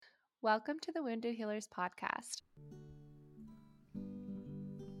Welcome to the Wounded Healers podcast.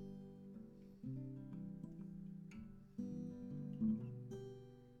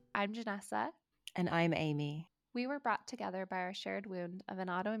 I'm Janessa. And I'm Amy. We were brought together by our shared wound of an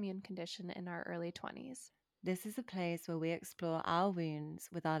autoimmune condition in our early 20s. This is a place where we explore our wounds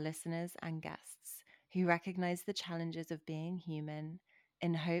with our listeners and guests who recognize the challenges of being human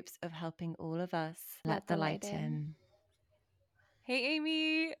in hopes of helping all of us let the light in. Hey,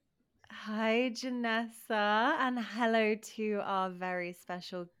 Amy. Hi, Janessa, and hello to our very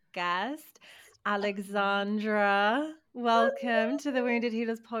special guest, Alexandra. Welcome to the Wounded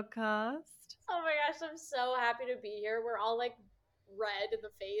Healers podcast. Oh my gosh, I'm so happy to be here. We're all like red in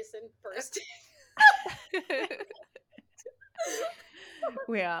the face and bursting.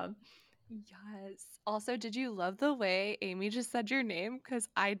 We are. Yes. Also, did you love the way Amy just said your name? Because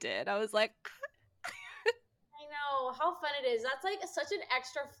I did. I was like, I know how fun it is. That's like such an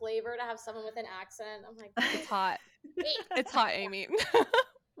extra flavor to have someone with an accent. I'm like, it's hot. wait, It's hot, Amy.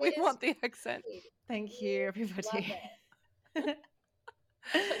 We want the accent. Thank you, everybody. love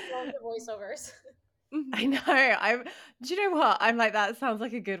the voiceovers. I know. Do you know what? I'm like, that sounds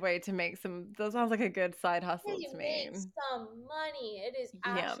like a good way to make some. That sounds like a good side hustle to me. Make some money. It is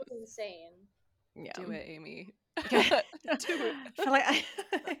actually insane. Yeah. Do it, Amy. Okay. Do it. I feel like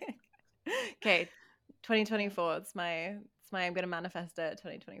okay, 2024. It's my. I'm gonna manifest it.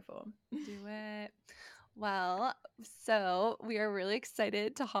 2024. Do it. Well, so we are really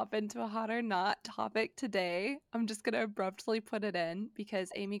excited to hop into a hot or not topic today. I'm just going to abruptly put it in because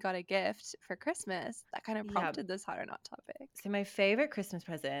Amy got a gift for Christmas that kind of prompted this hot or not topic. So my favorite Christmas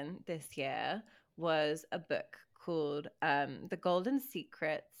present this year was a book called The Golden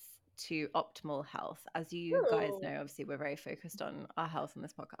Secrets to Optimal Health. As you guys know, obviously we're very focused on our health on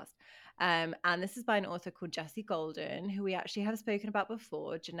this podcast. And this is by an author called Jessie Golden, who we actually have spoken about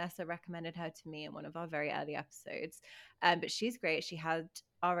before. Janessa recommended her to me in one of our very early episodes. But she's great. She has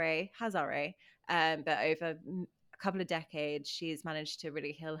RA, but over a couple of decades, she's managed to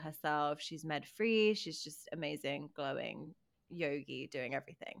really heal herself. She's med-free. She's just amazing, glowing yogi, doing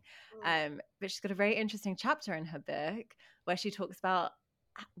everything. But she's got a very interesting chapter in her book where she talks about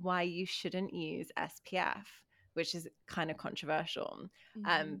why you shouldn't use SPF, which is kind of controversial.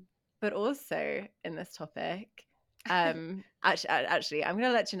 But also in this topic, actually, I'm going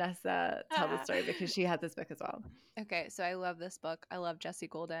to let Janessa tell the story because she had this book as well. Okay, so I love this book. I love Jessie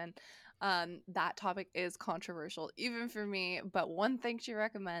Golden. That topic is controversial, even for me. But one thing she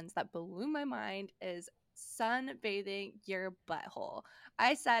recommends that blew my mind is sunbathing your butthole.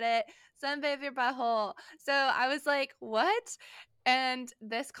 I said it, sunbathe your butthole. So I was like, what? And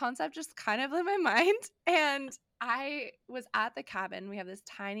this concept just kind of blew my mind. And I was at the cabin. We have this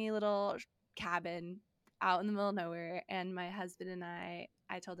tiny little cabin out in the middle of nowhere. And my husband and I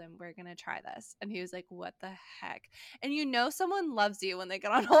told him, we're going to try this. And he was like, what the heck? And you know someone loves you when they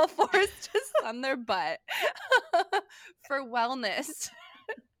get on all fours to sun their butt for wellness.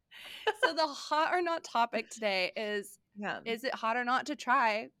 So the hot or not topic today is it hot or not to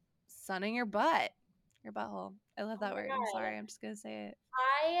try sunning your butt? Your butthole. I love that word. I'm sorry. I'm just going to say it.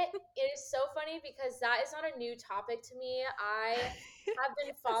 It is so funny because that is not a new topic to me. I have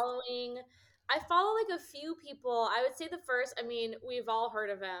been I follow like a few people. I would say the first, we've all heard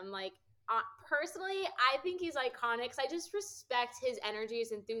of him. Like, personally, I think he's iconic because I just respect his energy,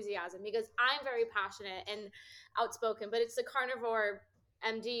 his enthusiasm, because I'm very passionate and outspoken, but it's the carnivore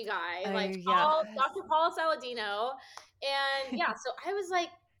MD guy, Dr. Paul Saladino. And yeah, so I was like,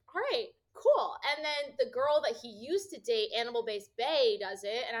 all right, cool. And then the girl that he used to date, Animal Based Bay, does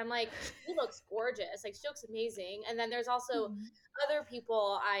it. And I'm like, she looks gorgeous. Like, she looks amazing. And then there's also other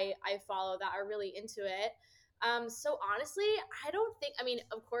people I follow that are really into it. So honestly, I don't think,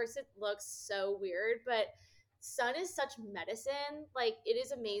 of course it looks so weird, but sun is such medicine. Like, it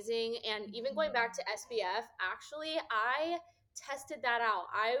is amazing. And even going back to SPF, actually, I tested that out.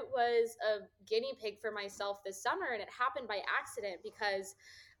 I was a guinea pig for myself this summer, and it happened by accident because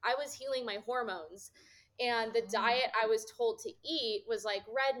I was healing my hormones, and the diet I was told to eat was like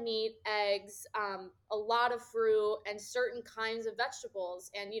red meat, eggs, a lot of fruit, and certain kinds of vegetables.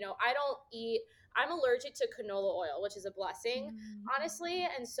 And, I'm allergic to canola oil, which is a blessing, honestly.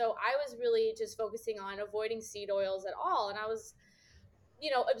 And so I was really just focusing on avoiding seed oils at all. And I was,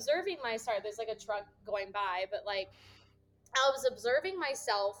 observing there's like a truck going by, but like, I was observing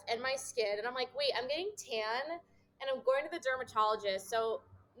myself and my skin, and I'm like, wait, I'm getting tan, and I'm going to the dermatologist. So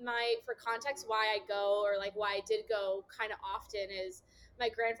for context, why I go, or like why I did go kind of often, is my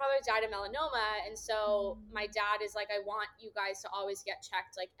grandfather died of melanoma, and so my dad is like, I want you guys to always get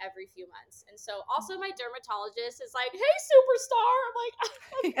checked like every few months. And so also my dermatologist is like, hey, superstar. I'm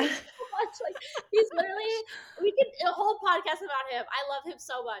like, He's literally, we could a whole podcast about him. I love him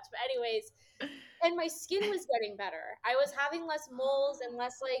so much. But anyways, and my skin was getting better. I was having less moles and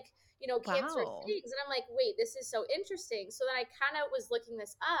less like, cancerous Wow. things. And I'm like, wait, this is so interesting. So then I kind of was looking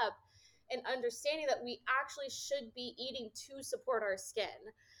this up and understanding that we actually should be eating to support our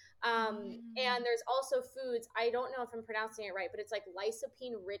skin. And there's also foods, I don't know if I'm pronouncing it right, but it's like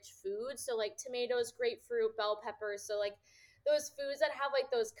lycopene rich foods. So like tomatoes, grapefruit, bell peppers. So like those foods that have like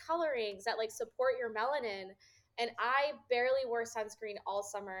those colorings that like support your melanin. And I barely wore sunscreen all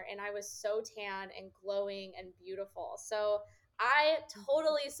summer and I was so tan and glowing and beautiful. So I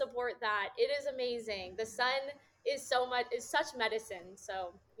totally support that. It is amazing. The sun is such medicine.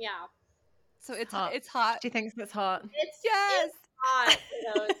 So yeah. So Hot. it's hot. She thinks it's hot. Yes. It's hot,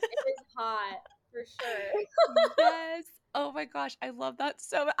 kiddos. It is hot for sure. Yes. Oh my gosh, I love that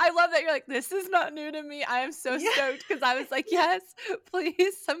so much. I love that you're like, this is not new to me. I am so Yeah. stoked because I was like, yes,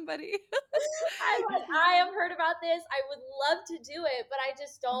 please, somebody. I'm like, I have heard about this. I would love to do it, but I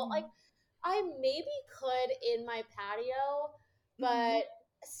just don't like. I maybe could in my patio, but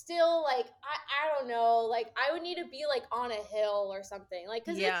still, like, I don't know. Like, I would need to be like on a hill or something, like,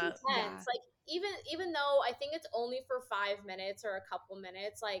 because Yeah. it's intense. Like, even though I think it's only for 5 minutes or a couple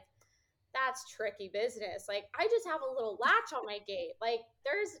minutes, like. That's tricky business. Like, I just have a little latch on my gate. Like,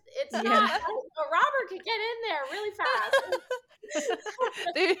 it's not, a robber could get in there really fast.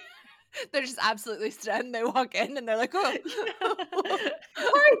 They're just absolutely stunned. They walk in and they're like, oh.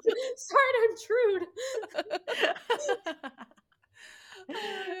 Sorry to intrude.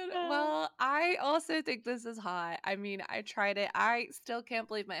 Well, I also think this is hot. I mean, I tried it. I still can't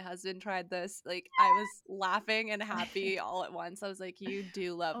believe my husband tried this. Like, I was laughing and happy all at once. I was like, you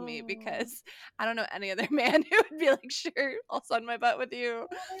do love me, because I don't know any other man who would be like, sure, I'll sun my butt with you.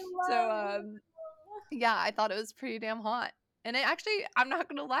 So, yeah, I thought it was pretty damn hot. And it actually, I'm not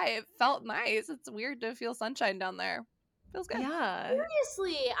going to lie, it felt nice. It's weird to feel sunshine down there. Feels good. Yeah.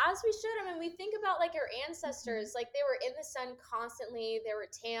 Seriously, as we should. I mean, we think about like our ancestors, like they were in the sun constantly. They were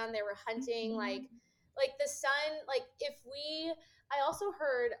tan. They were hunting. Like the sun. Like I also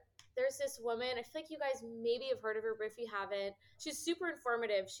heard there's this woman. I feel like you guys maybe have heard of her, but if you haven't, she's super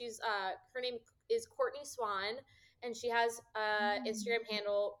informative. She's her name is Courtney Swan, and she has Instagram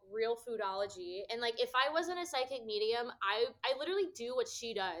handle Real Foodology. And like, if I wasn't a psychic medium, I literally do what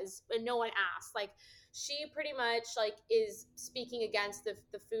she does, and no one asks. Like, she pretty much like is speaking against the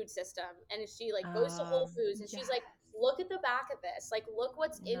food system, and she like goes to Whole Foods and she's like, look at the back of this, like look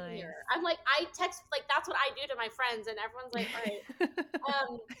what's in here. I'm like, I text, like that's what I do to my friends, and everyone's like, all right.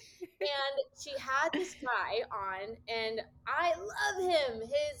 And she had this guy on, and I love him.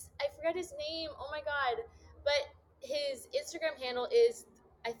 I forget his name, oh my god, but his Instagram handle is,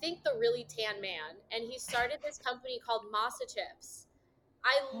 I think, the Really Tan Man, and he started this company called Masa Chips.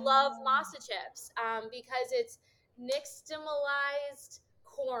 I love masa chips because it's nixtamalized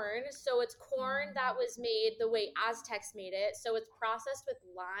corn. So it's corn that was made the way Aztecs made it. So it's processed with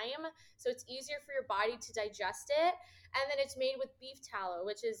lime. So it's easier for your body to digest it. And then it's made with beef tallow,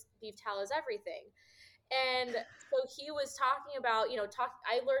 which is beef tallow is everything. And so he was talking about,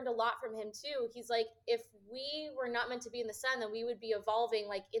 I learned a lot from him too. He's like, if we were not meant to be in the sun, then we would be evolving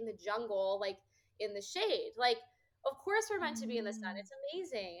like in the jungle, like in the shade. Like, of course we're meant to be in the sun. It's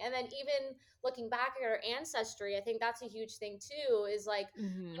amazing. And then even looking back at our ancestry, I think that's a huge thing too, is like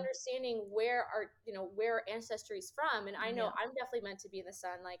understanding where our ancestry is from. And I know I'm definitely meant to be in the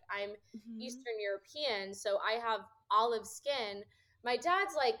sun. Like, I'm Eastern European, so I have olive skin. My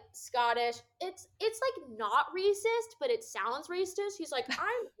dad's like Scottish. It's like not racist, but it sounds racist. He's like,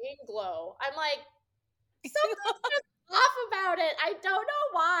 I'm Anglo. I'm like, something's just off about it. I don't know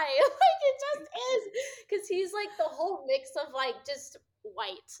why. Like, it just is. Because he's like the whole mix of like just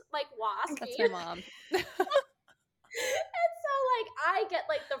white, like waspy. That's my mom. And so like I get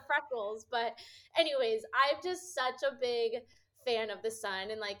like the freckles. But anyways, I'm just such a big fan of the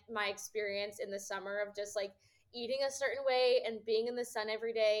sun, and like my experience in the summer of just like eating a certain way and being in the sun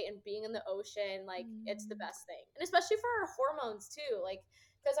every day and being in the ocean, like it's the best thing. And especially for our hormones too, like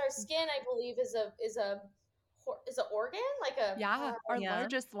because our skin, I believe, is an organ, like our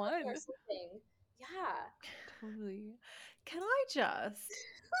largest one or something. Totally. Can I just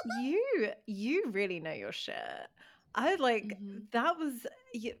you really know your shit. I like that was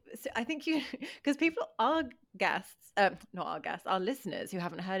so I think you, because people, our guests, not our guests, our listeners who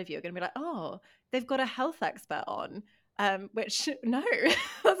haven't heard of you are going to be like, oh, they've got a health expert on, which no,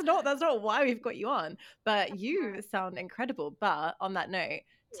 that's not why we've got you on. But you sound incredible. But on that note,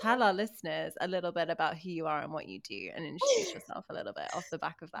 tell our listeners a little bit about who you are and what you do, and introduce yourself a little bit off the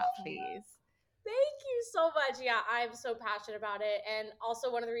back of that, please. Thank you so much. Yeah, I'm so passionate about it. And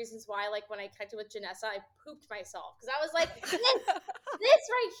also one of the reasons why, like, when I connected with Janessa, I pooped myself because I was like, this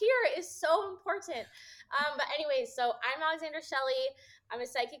right here is so important. But anyways, so I'm Alexandra Shelley. I'm a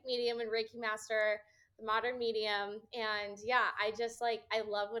psychic medium and Reiki master, the modern medium. And yeah, I just like, I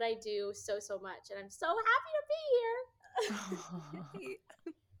love what I do so, so much. And I'm so happy to be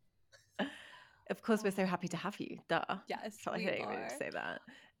here. Of course, we're so happy to have you. Duh. Yes, So I we didn't even are. say that.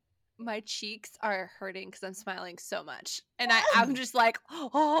 My cheeks are hurting because I'm smiling so much. And I'm just like,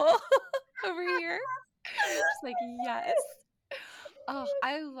 oh, over here. Just like, yes. Oh,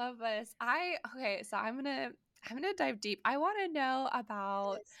 I love this. Okay, so I'm gonna dive deep. I want to know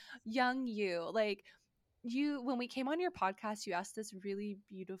about young you. Like, you, when we came on your podcast, you asked this really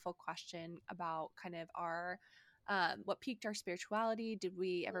beautiful question about kind of our what piqued our spirituality. Did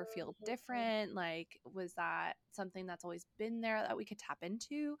we ever feel different? Like, was that something that's always been there that we could tap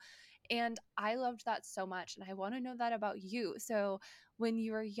into? And I loved that so much, and I want to know that about you. So when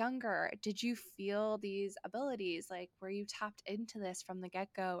you were younger, did you feel these abilities? Like, were you tapped into this from the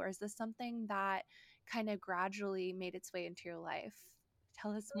get-go, or is this something that kind of gradually made its way into your life?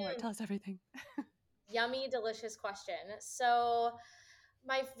 Tell us more. Tell us everything. Yummy, delicious question. So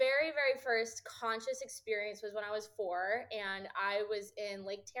my very, very first conscious experience was when I was 4, and I was in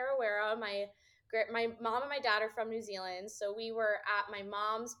Lake Tarawera. My mom and my dad are from New Zealand, so we were at my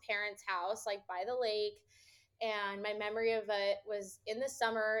mom's parents' house, like by the lake. And my memory of it was in the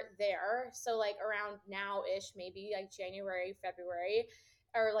summer there, so like around now-ish, maybe like January, February,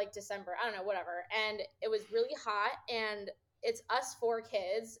 or like December, I don't know, whatever. And it was really hot, and it's us 4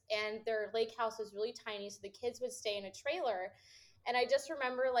 kids, and their lake house was really tiny, so the kids would stay in a trailer. And I just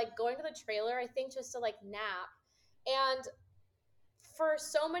remember like going to the trailer, I think just to like nap. And for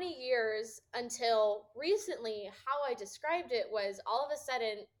so many years until recently, how I described it was all of a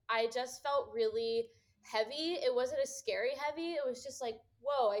sudden I just felt really heavy. It wasn't a scary heavy. It was just like,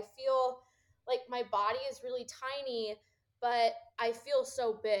 whoa, I feel like my body is really tiny, but I feel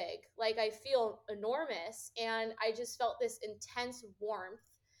so big. Like I feel enormous. And I just felt this intense warmth,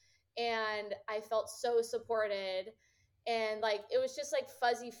 and I felt so supported, and like it was just like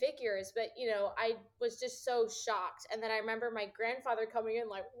fuzzy figures, but I was just so shocked. And then I remember my grandfather coming in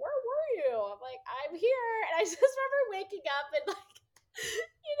like, where were you? I'm like, I'm here. And I just remember waking up and like,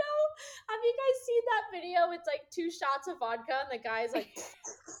 have you guys seen that video? It's like 2 shots of vodka and the guy's like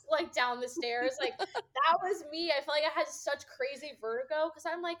like down the stairs. Like that was me. I felt like I had such crazy vertigo because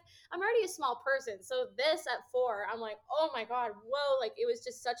I'm like, I'm already a small person, so this at 4, I'm like, oh my god, whoa. Like it was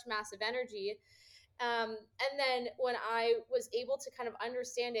just such massive energy. And then when I was able to kind of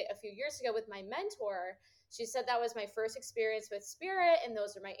understand it a few years ago with my mentor, she said that was my first experience with spirit, and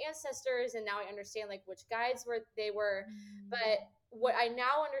those are my ancestors. And now I understand like which guides they were. But what I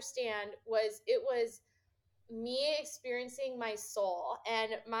now understand was it was me experiencing my soul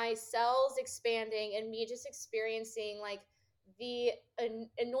and my cells expanding, and me just experiencing like the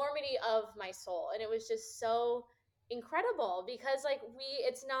enormity of my soul. And it was just so incredible because like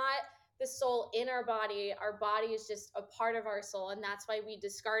it's not the soul in our body is just a part of our soul, and that's why we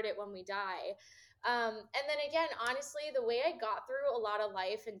discard it when we die. And then again, honestly, the way I got through a lot of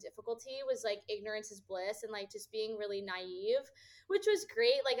life and difficulty was like ignorance is bliss, and like just being really naive, which was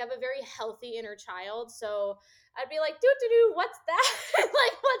great. Like I have a very healthy inner child, so I'd be like, what's that?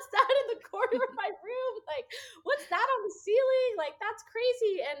 Like, what's that in the corner of my room? Like, what's that on the ceiling? Like, that's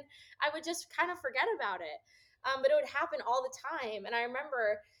crazy. And I would just kind of forget about it. But it would happen all the time. And I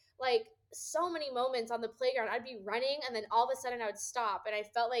remember like so many moments on the playground, I'd be running, and then all of a sudden I would stop, and I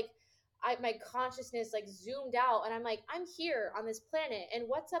felt like my consciousness like zoomed out, and I'm like, I'm here on this planet, and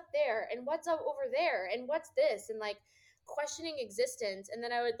what's up there, and what's up over there, and what's this, and like questioning existence. And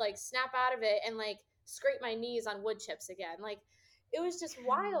then I would like snap out of it and like scrape my knees on wood chips again. Like it was just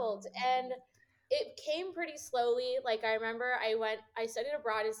wild. And it came pretty slowly. Like I remember I studied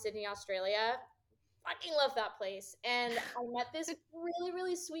abroad in Sydney, Australia. Fucking love that place. And I met this really,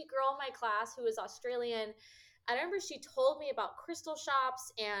 really sweet girl in my class who was Australian. I remember she told me about crystal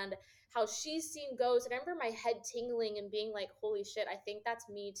shops and how she's seen ghosts. And I remember my head tingling and being like, holy shit, I think that's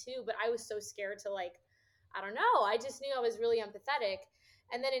me too. But I was so scared to like, I don't know. I just knew I was really empathetic.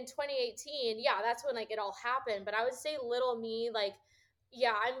 And then in 2018, yeah, that's when like it all happened. But I would say little me, like,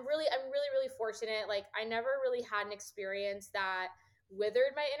 yeah, I'm really, really fortunate. Like I never really had an experience that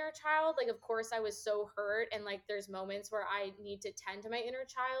withered my inner child. Like of course I was so hurt, and like there's moments where I need to tend to my inner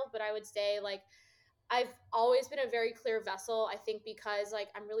child, but I would say like I've always been a very clear vessel, I think, because like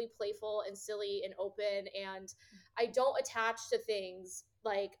I'm really playful and silly and open, and I don't attach to things.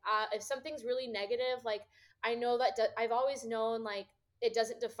 Like if something's really negative, like I know that I've always known like it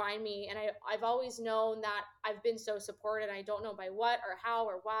doesn't define me. And I've always known that I've been so supported. I don't know by what or how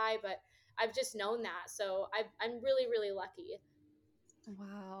or why, but I've just known that. So I'm really, really lucky.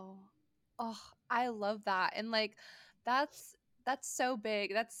 Wow. Oh, I love that. And like that's so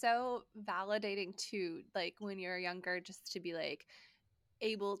big. That's so validating too. Like when you're younger, just to be like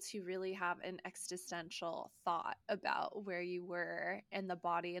able to really have an existential thought about where you were and the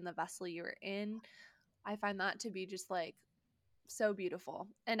body and the vessel you were in. I find that to be just like so beautiful.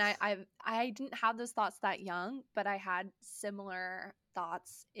 And I didn't have those thoughts that young, but I had similar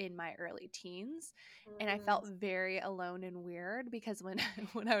thoughts in my early teens, and I felt very alone and weird because when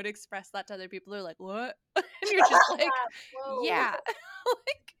when I would express that to other people, they're like, "What?" And you're just like, "Yeah."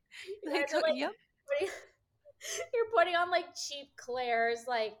 You like guys are like yep. putting, you're putting on like cheap Claire's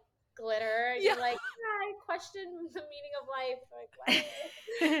like glitter, and Yeah. you're like, I question the meaning of life.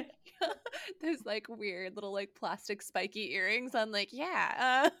 Like, what? Those like weird little like plastic spiky earrings. I'm like,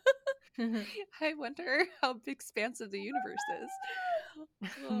 yeah. I wonder how expansive the universe is.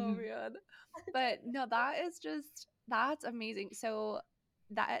 Oh man. But no, that is just that's amazing. So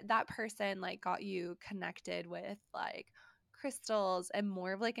that person like got you connected with like crystals and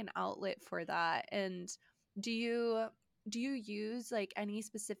more of like an outlet for that. And do you use like any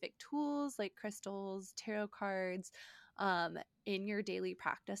specific tools like crystals, tarot cards in your daily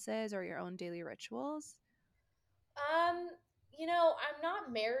practices or your own daily rituals? Um, I'm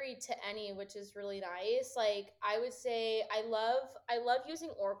not married to any, which is really nice. Like I would say I love using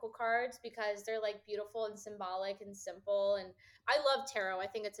oracle cards because they're like beautiful and symbolic and simple, and I love tarot. I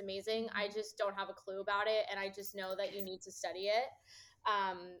think it's amazing. I just don't have a clue about it, and I just know that you need to study it.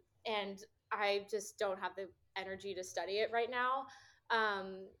 Um and I just don't have the energy to study it right now.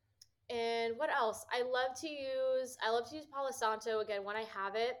 Um and what else? I love to use Palo Santo again when I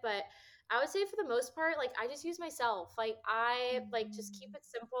have it, but I would say for the most part, like I just use myself. Like I like just keep it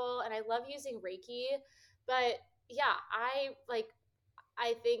simple, and I love using Reiki. But yeah,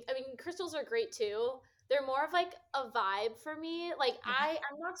 I think crystals are great too. They're more of like a vibe for me. Like Yeah.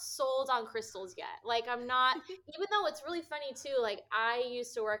 I'm not sold on crystals yet. Like I'm not, even though it's really funny too. Like I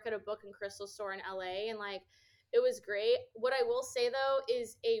used to work at a book and crystal store in LA, and like it was great. What I will say though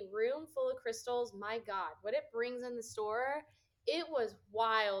is a room full of crystals, my God, what it brings in the store, it was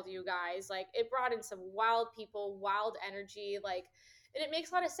wild, you guys. Like it brought in some wild people, wild energy, like, and it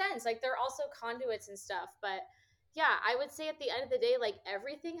makes a lot of sense. Like they're also conduits and stuff, but yeah, I would say at the end of the day, like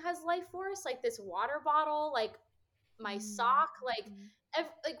everything has life force. Like this water bottle, like my sock, like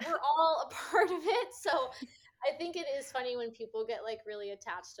we're all a part of it. So I think it is funny when people get like really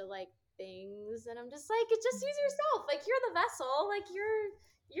attached to like things, and I'm just like, it just use yourself. Like you're the vessel. Like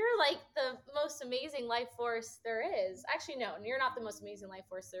you're like the most amazing life force there is. Actually, no, you're not the most amazing life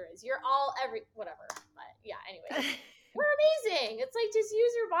force there is. You're all every whatever. But yeah, anyways, we're amazing. It's like just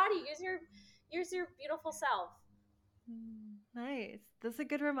use your body, use your beautiful self. Nice. That's a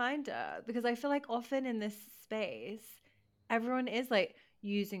good reminder because I feel like often in this space, everyone is like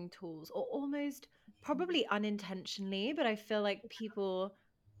using tools or almost probably unintentionally, but I feel like people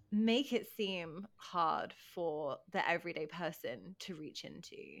make it seem hard for the everyday person to reach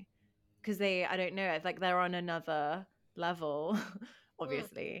into because I don't know, it's like they're on another level, Mm.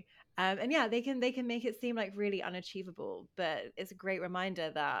 obviously. And yeah, they can make it seem like really unachievable, but it's a great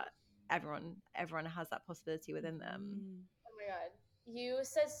reminder that everyone has that possibility within them. Oh my God. You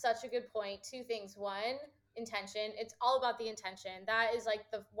said such a good point. Two things. One, intention. It's all about the intention. That is like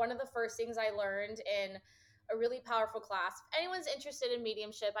the one of the first things I learned in a really powerful class. If anyone's interested in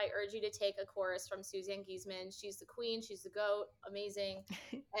mediumship, I urge you to take a course from Suzanne Giesman. She's the queen, she's the goat, amazing.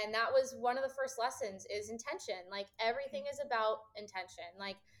 And that was one of the first lessons is intention. Like everything is about intention.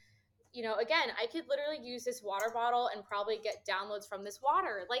 Like again, I could literally use this water bottle and probably get downloads from this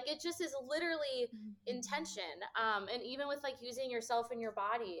water. Like it just is literally intention. And even with like using yourself and your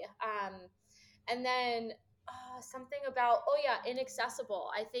body. And then something about, oh yeah, inaccessible.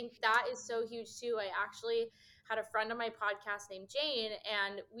 I think that is so huge too. I actually had a friend on my podcast named Jane,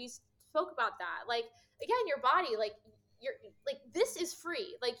 and we spoke about that. Like, again, your body, like, you're like, this is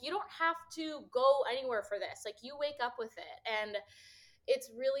free. Like, you don't have to go anywhere for this. Like, you wake up with it. And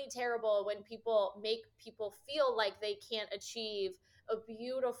it's really terrible when people make people feel like they can't achieve a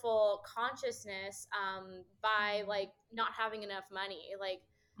beautiful consciousness by like not having enough money. Like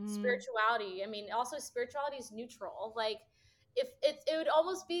spirituality, I mean, also spirituality is neutral. Like if it would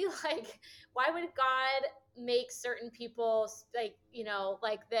almost be like, why would God make certain people like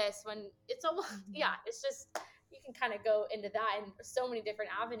like this when it's almost yeah, it's just, you can kind of go into that in so many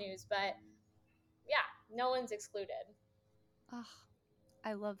different avenues, but yeah, no one's excluded. Oh,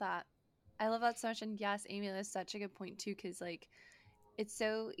 I love that. I love that so much. And yes, Amy, that's such a good point too, because like It's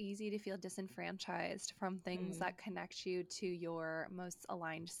so easy to feel disenfranchised from things that connect you to your most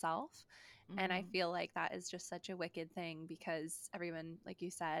aligned self. And I feel like that is just such a wicked thing because everyone, like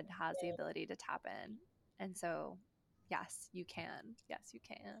you said, has the ability to tap in. And so, yes, you can. Yes, you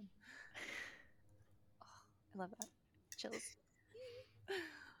can. Oh, I love that. Chills.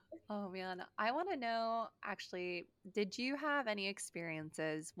 Oh man, I want to know actually, did you have any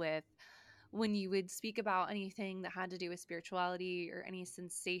experiences with when you would speak about anything that had to do with spirituality or any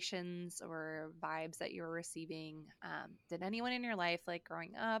sensations or vibes that you were receiving? Did anyone in your life, like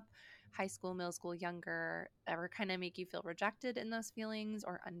growing up, high school, middle school, younger, ever kind of make you feel rejected in those feelings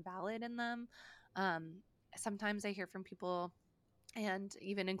or unvalid in them? Um, Sometimes I hear from people and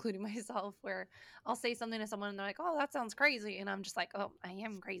even including myself where I'll say something to someone and they're like, "Oh, that sounds crazy." And I'm just like, "Oh, I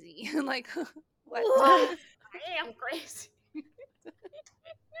am crazy." Like, what? I am crazy.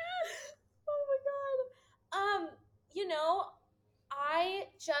 Oh my god. You know, I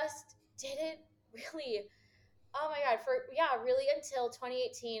just didn't really. Oh my god, really until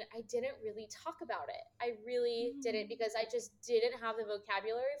 2018, I didn't really talk about it. I really didn't because I just didn't have the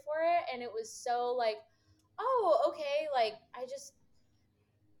vocabulary for it, and it was so like, oh, okay, like I just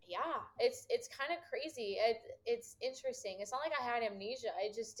yeah, it's kind of crazy. It's interesting. It's not like I had amnesia.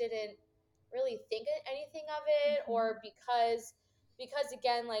 I just didn't really think anything of it, or because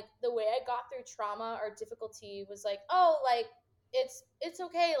again, like the way I got through trauma or difficulty was like, oh, like it's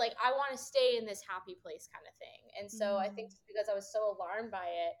okay. Like I want to stay in this happy place, kind of thing. And so I think just because I was so alarmed by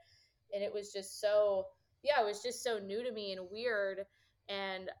it, and it was just so yeah, it was just so new to me and weird,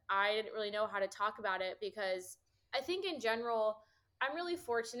 and I didn't really know how to talk about it because I think in general I'm really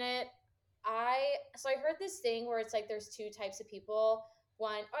fortunate. I heard this thing where it's like there's two types of people.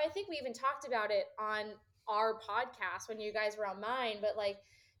 One, oh, I think we even talked about it on our podcast when you guys were on mine, but like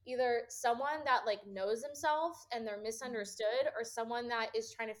either someone that like knows themselves and they're misunderstood, or someone that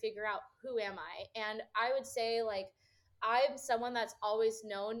is trying to figure out who am I. And I would say like I'm someone that's always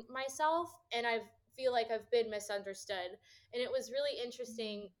known myself, and I feel like I've been misunderstood. And it was really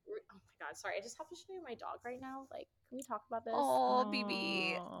interesting. Oh my god, sorry, I just have to show you my dog right now. Like, can we talk about this? Oh,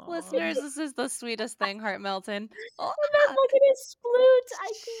 BB. Listeners, this is the sweetest thing, heart melting. Oh, And then look at his flute.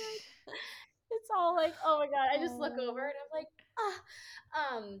 I can't. It's all like, oh my god. I just look over and I'm like, ah.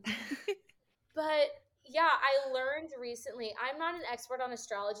 But yeah, I learned recently. I'm not an expert on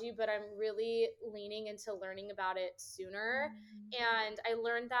astrology, but I'm really leaning into learning about it sooner. And I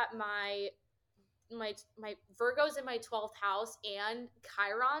learned that my Virgo's in my 12th house and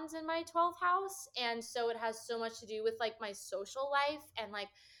Chiron's in my 12th house, and so it has so much to do with like my social life and like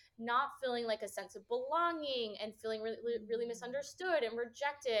not feeling like a sense of belonging and feeling really really misunderstood and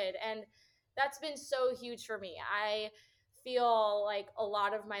rejected, and that's been so huge for me. I feel like a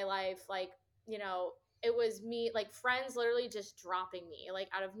lot of my life, like, you know, it was me, like friends literally just dropping me like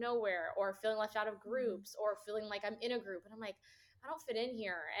out of nowhere, or feeling left out of groups, or feeling like I'm in a group and I'm like, I don't fit in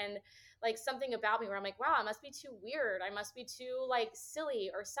here. And like something about me where I'm like, wow, I must be too weird. I must be too like silly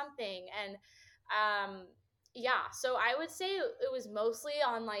or something. And yeah, so I would say it was mostly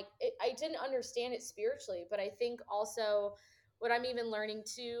on like I didn't understand it spiritually, but I think also what I'm even learning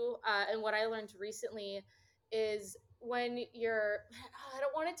too, and what I learned recently is when you're I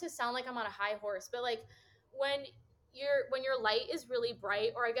don't want it to sound like I'm on a high horse, but like when when your light is really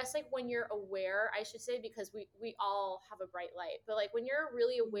bright, or I guess like when you're aware, I should say, because we all have a bright light, but like when you're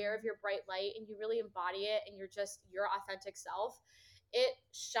really aware of your bright light and you really embody it and you're just your authentic self, it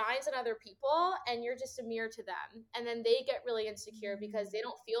shines on other people and you're just a mirror to them, and then they get really insecure because they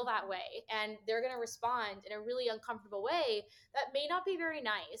don't feel that way, and they're going to respond in a really uncomfortable way that may not be very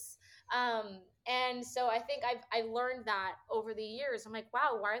nice. And so I think I've learned that over the years. I'm like,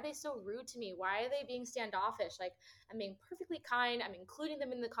 wow, why are they so rude to me? Why are they being standoffish? Like, I'm being perfectly kind, I'm including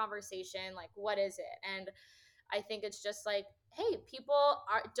them in the conversation, like what is it? And I think it's just like, hey, people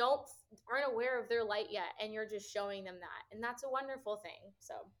aren't aware of their light yet, and you're just showing them that, and that's a wonderful thing.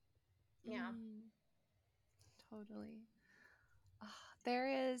 So yeah. totally. Ah,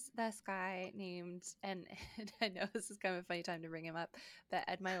 there is this guy named, and I know this is kind of a funny time to bring him up, but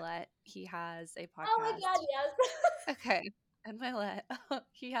Ed Milet. He has a Oh my podcast. god, yes. Okay, Ed Milet.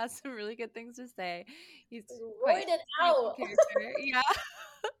 He has some really good things to say. He's quite Roided a sneaky out. character. Yeah.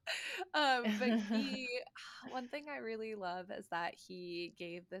 But he, one thing I really love is that he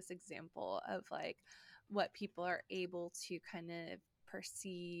gave this example of like what people are able to kind of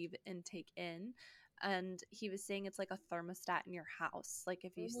perceive and take in. And he was saying it's like a thermostat in your house. Like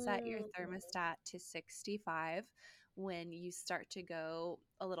if you set your thermostat to 65, when you start to go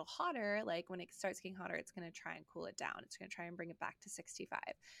a little hotter, like when it starts getting hotter, it's going to try and cool it down. It's going to try and bring it back to 65.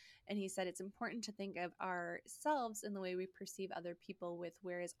 And he said it's important to think of ourselves in the way we perceive other people with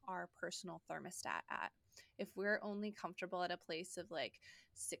where is our personal thermostat at. If we're only comfortable at a place of like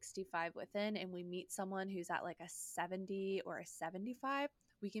 65 within and we meet someone who's at like a 70 or a 75,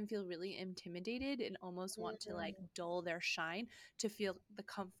 we can feel really intimidated and almost want to like dull their shine to feel the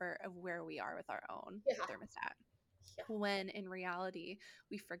comfort of where we are with our own thermostat. Yeah. When in reality,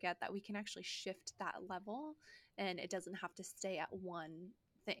 we forget that we can actually shift that level and it doesn't have to stay at one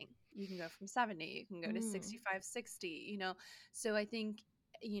thing. You can go from 70, you can go to 65, 60, you know? So I think,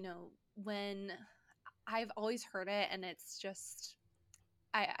 you know, when I've always heard it and it's just,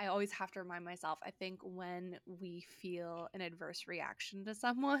 I always have to remind myself, I think when we feel an adverse reaction to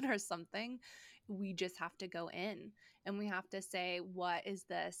someone or something, we just have to go in and we have to say, what is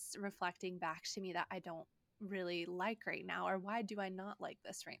this reflecting back to me that I don't really like right now? Or why do I not like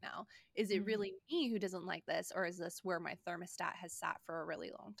this right now? Is it really me who doesn't like this? Or is this where my thermostat has sat for a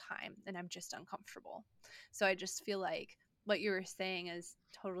really long time and I'm just uncomfortable? So I just feel like what you were saying is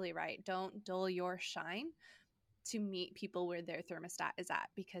totally right. Don't dull your shine to meet people where their thermostat is at,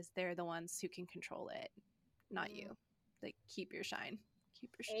 because they're the ones who can control it, not you. Like, keep your shine.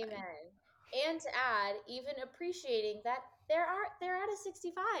 Keep your shine. Amen. And to add, even appreciating that they're at a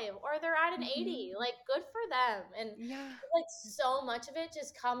 65 or they're at an 80. Like, good for them. And like so much of it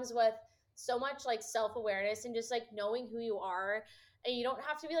just comes with so much like self-awareness and just like knowing who you are. And you don't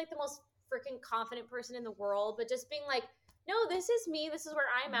have to be like the most freaking confident person in the world, but just being like, no, this is me. This is where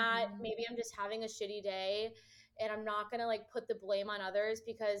I'm at. Maybe I'm just having a shitty day and I'm not going to like put the blame on others,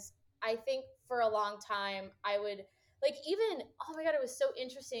 because I think for a long time I would like, even, oh my God, it was so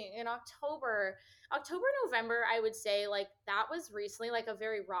interesting in October, November, I would say like that was recently like a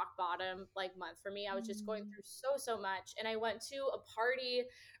very rock bottom like month for me. I was just going through so much. And I went to a party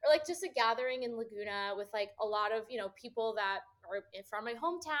or like just a gathering in Laguna with like a lot of, you know, people that are from my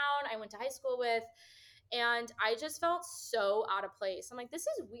hometown I went to high school with. And I just felt so out of place. I'm like, this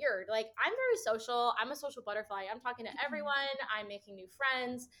is weird. Like, I'm very social. I'm a social butterfly. I'm talking to everyone. I'm making new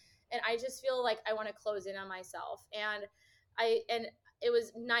friends. And I just feel like I want to close in on myself. And it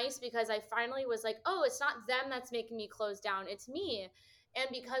was nice because I finally was like, oh, it's not them that's making me close down. It's me. And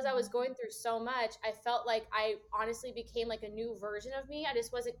because I was going through so much, I felt like I honestly became like a new version of me. I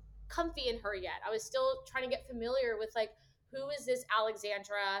just wasn't comfy in her yet. I was still trying to get familiar with like, who is this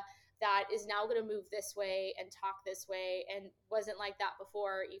Alexandra that is now going to move this way and talk this way, and wasn't like that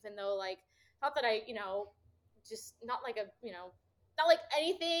before, even though like, not that I, you know, just not like a, you know, not like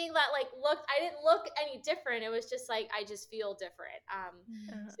anything that like I didn't look any different. It was just like, I just feel different.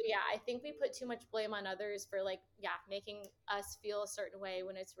 So yeah, I think we put too much blame on others for like, making us feel a certain way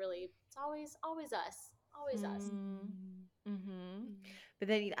when it's always us. But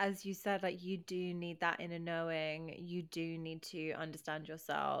then, as you said, like, you do need that inner knowing. You do need to understand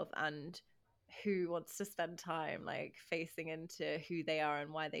yourself and who wants to spend time like facing into who they are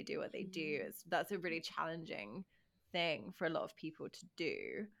and why they do what they do. That's a really challenging thing for a lot of people to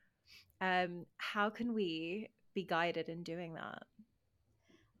do. How can we be guided in doing that?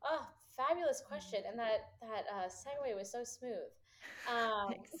 Oh, fabulous question. And that segue was so smooth.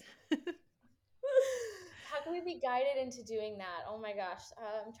 Thanks. How can we be guided into doing that? Oh my gosh.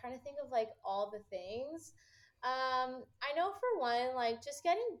 I'm trying to think of like all the things. I know for one, like just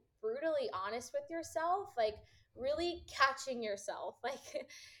getting brutally honest with yourself, like really catching yourself. Like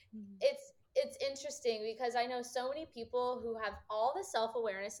it's interesting because I know so many people who have all the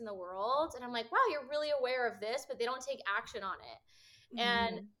self-awareness in the world, and I'm like, wow, you're really aware of this, but they don't take action on it.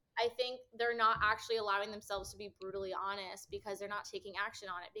 And I think they're not actually allowing themselves to be brutally honest because they're not taking action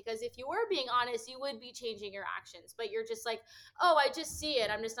on it. Because if you were being honest, you would be changing your actions, but you're just like, oh, I just see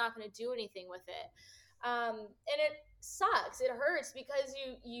it, I'm just not going to do anything with it. And it sucks, it hurts, because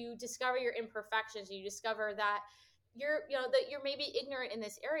you discover your imperfections, and you discover that that you're maybe ignorant in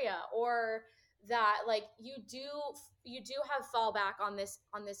this area, or that like you do have fallback on this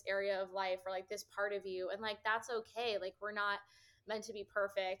area of life, or like this part of you, and like that's okay. Like, we're not meant to be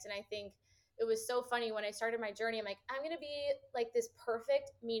perfect. And I think it was so funny when I started my journey. I'm like, I'm gonna be like this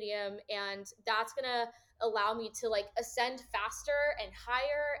perfect medium, and that's gonna allow me to like ascend faster and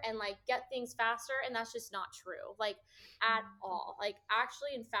higher and like get things faster. And that's just not true, like at all. Like,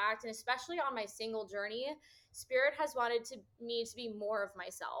 actually, in fact, and especially on my single journey, Spirit has wanted me to be more of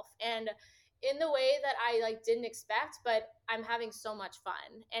myself, and in the way that I like didn't expect. But I'm having so much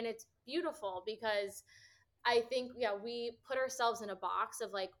fun, and it's beautiful because I think, we put ourselves in a box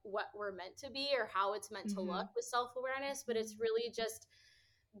of like what we're meant to be or how it's meant to look with self-awareness, but it's really just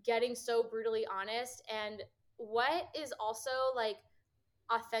getting so brutally honest, and what is also like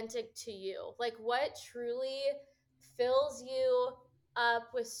authentic to you, like what truly fills you up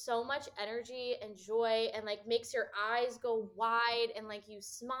with so much energy and joy, and like makes your eyes go wide, and like you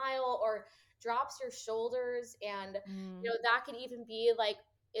smile, or drops your shoulders. And that could even be like,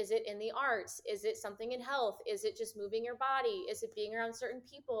 is it in the arts, is it something in health, is it just moving your body, is it being around certain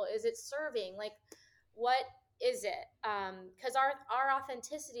people, is it serving, like what is it? Because our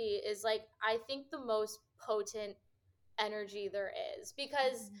authenticity is, like, I think the most potent energy there is,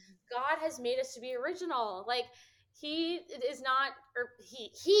 because God has made us to be original. Like, he is not, or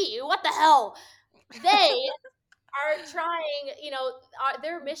he what the hell, they are trying,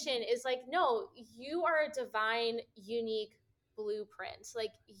 their mission is like, no, you are a divine, unique blueprint.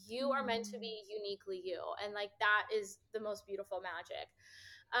 Like, you are meant to be uniquely you, and like that is the most beautiful magic.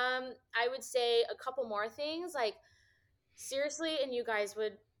 I would say a couple more things, like, seriously, and you guys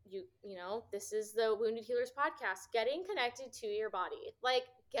would, this is the Wounded Healers podcast, getting connected to your body. Like,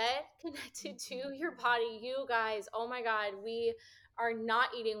 get connected to your body, you guys. Oh my god, we are not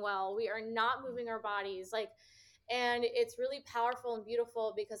eating well, we are not moving our bodies, like, and it's really powerful and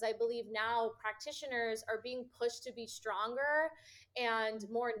beautiful, because I believe now practitioners are being pushed to be stronger and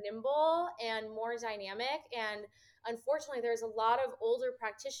more nimble and more dynamic. And unfortunately, there's a lot of older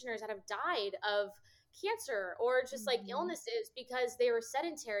practitioners that have died of cancer or just like illnesses because they were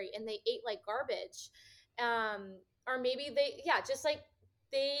sedentary and they ate like garbage. Or maybe just like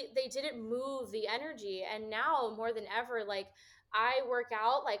they didn't move the energy. And now more than ever, like, I work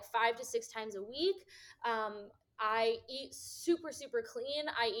out like 5 to 6 times a week. I eat super, super clean.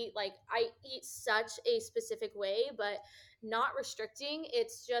 I eat such a specific way, but not restricting.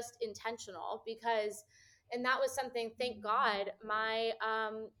 It's just intentional, because, and that was something, thank God, my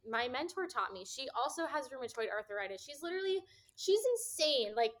mentor taught me. She also has rheumatoid arthritis. She's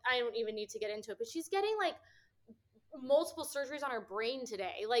insane. Like, I don't even need to get into it, but she's getting like multiple surgeries on her brain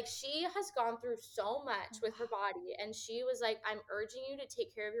today. Like, she has gone through so much with her body, and she was like, I'm urging you to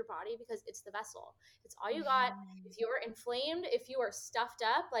take care of your body, because it's the vessel. It's all you got. If you're inflamed, if you are stuffed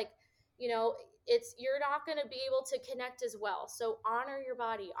up, like, you're not going to be able to connect as well. So honor your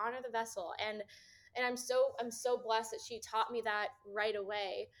body, honor the vessel. And I'm so blessed that she taught me that right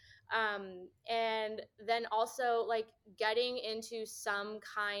away. And then also, like, getting into some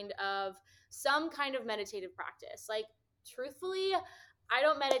kind of meditative practice. Like, truthfully, I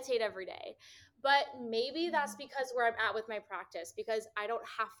don't meditate every day, but maybe that's because where I'm at with my practice, because I don't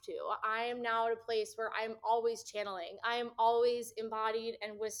have to. I am now at a place where I'm always channeling. I am always embodied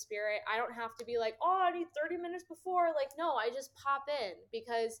and with spirit. I don't have to be like, oh, I need 30 minutes before. Like, no, I just pop in,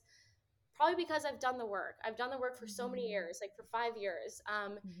 because I've done the work. I've done the work for so many years, like for 5 years.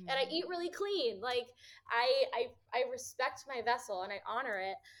 And I eat really clean. Like, I respect my vessel and I honor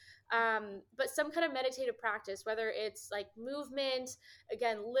it. But some kind of meditative practice, whether it's like movement,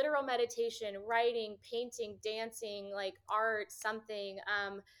 again, literal meditation, writing, painting, dancing, like art, something.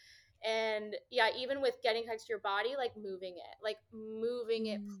 And yeah, even with getting connected to your body, like moving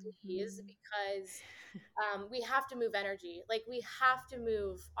it, please, because we have to move energy. Like, we have to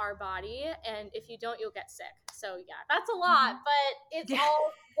move our body, and if you don't, you'll get sick. So yeah, that's a lot, but it's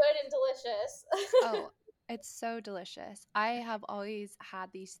all good and delicious. Oh, it's so delicious. I have always had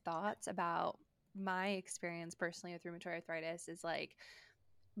these thoughts about my experience personally with rheumatoid arthritis is like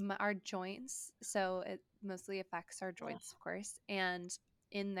our joints. So it mostly affects our joints, of course. And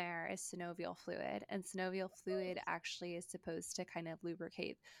in there is synovial fluid. And synovial fluid actually is supposed to kind of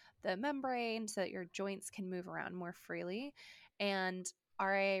lubricate the membrane so that your joints can move around more freely. And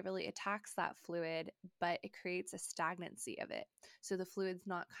RA really attacks that fluid, but it creates a stagnancy of it. So the fluid's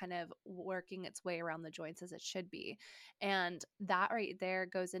not kind of working its way around the joints as it should be. And that right there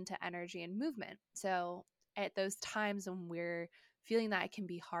goes into energy and movement. So at those times when we're feeling that, it can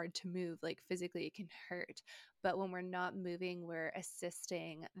be hard to move, like physically it can hurt, but when we're not moving, we're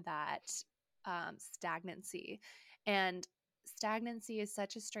assisting that stagnancy. And stagnancy is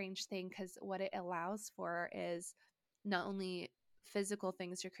such a strange thing, because what it allows for is not only physical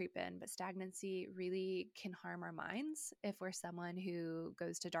things to creep in, but stagnancy really can harm our minds if we're someone who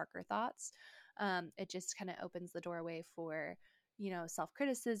goes to darker thoughts. It just kind of opens the doorway for,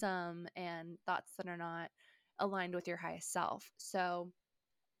 self-criticism and thoughts that are not aligned with your highest self. So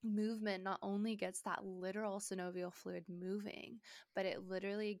movement not only gets that literal synovial fluid moving, but it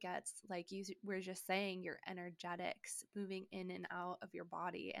literally gets, like you were just saying, your energetics moving in and out of your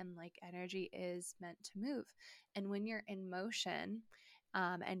body. And like, energy is meant to move. And when you're in motion,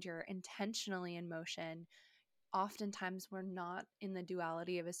 and you're intentionally in motion, oftentimes we're not in the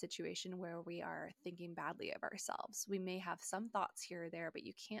duality of a situation where we are thinking badly of ourselves. We may have some thoughts here or there, but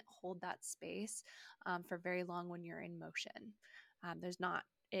you can't hold that space for very long when you're in motion.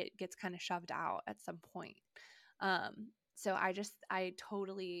 It gets kind of shoved out at some point. Um, So I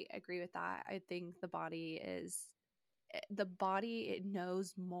totally agree with that. I think the body, it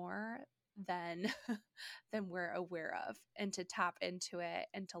knows more than than we're aware of, and to tap into it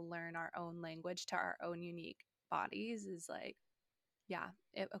and to learn our own language to our own unique bodies is like, yeah,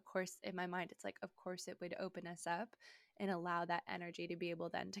 of course, in my mind, it's like, of course, it would open us up and allow that energy to be able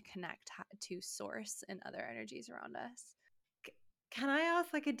then to connect to source and other energies around us. Can I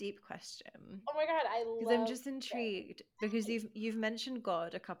ask like a deep question? Oh my God, I Because I'm love just intrigued, because you've mentioned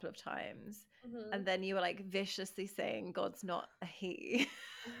God a couple of times, and then you were like viciously saying God's not a he,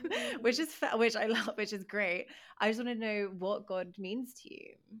 which I love, which is great. I just want to know what God means to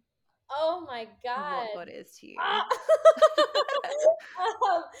you, Oh my or what God. God is to you. Ah!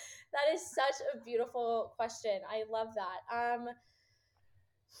 That is such a beautiful question. I love that.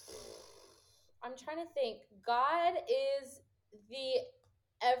 I'm trying to think. God is the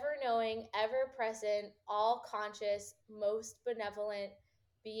ever knowing, ever present, all conscious, most benevolent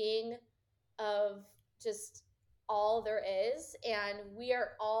being of just all there is. And we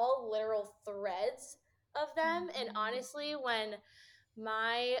are all literal threads of them. And honestly, when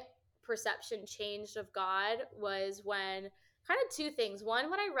my perception changed of God was when kind of two things. One,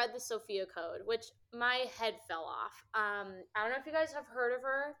 when I read the Sophia Code, which my head fell off. I don't know if you guys have heard of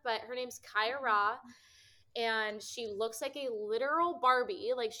her, but her name's Kaya Ra, and she looks like a literal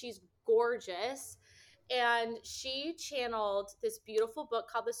Barbie. Like, she's gorgeous. And she channeled this beautiful book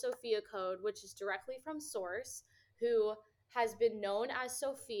called the Sophia Code, which is directly from Source, who has been known as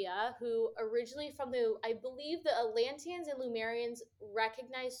Sophia, who originally from I believe the Atlanteans and Lumerians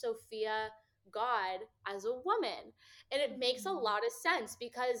recognized Sophia, God, as a woman. And it makes a lot of sense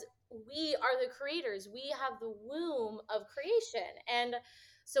because we are the creators. We have the womb of creation. And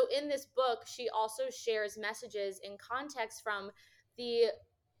so in this book, she also shares messages in context from the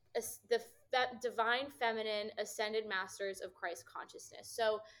divine feminine ascended masters of Christ consciousness.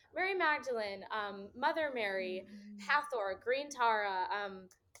 So Mary Magdalene, Mother Mary, Hathor, Green Tara,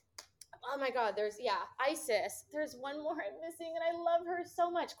 oh my God, there's Isis. There's one more I'm missing, and I love her so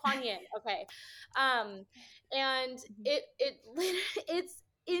much. Kuan Yin. Okay, and it's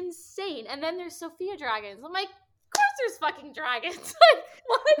insane. And then there's Sophia dragons. I'm like, of course there's fucking dragons. Like,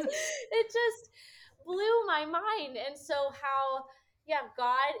 what? It just blew my mind. And so how, yeah,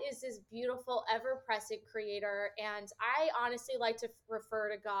 God is this beautiful, ever-present creator. And I honestly like to refer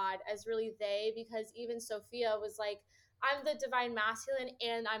to God as really they, because even Sophia was like, I'm the divine masculine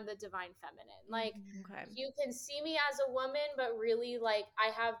and I'm the divine feminine. Like, Okay. you can see me as a woman, but really, like, I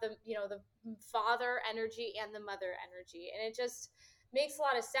have the father energy and the mother energy. And it just makes a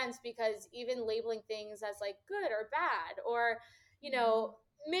lot of sense, because even labeling things as like good or bad, or,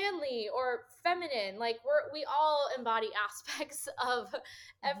 manly or feminine, like we all embody aspects of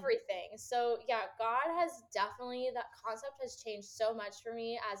everything. So yeah, God has definitely, that concept has changed so much for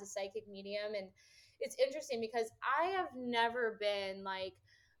me as a psychic medium. And it's interesting because I have never been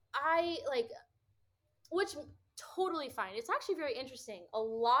which totally fine. It's actually very interesting. A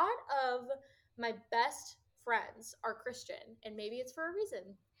lot of my best friends are Christian, and maybe it's for a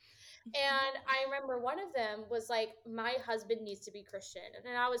reason. And I remember one of them was like, my husband needs to be Christian.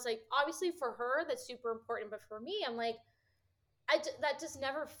 And I was like, obviously for her, that's super important. But for me, I'm like, that just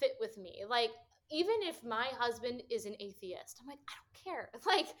never fit with me. Like, even if my husband is an atheist, I'm like, I don't care.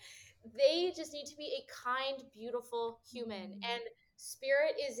 Like, they just need to be a kind, beautiful human. And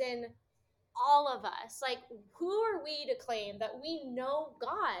spirit is in all of us. Like, who are we to claim that we know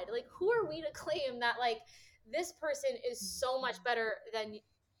God? Like, who are we to claim that, like, this person is so much better than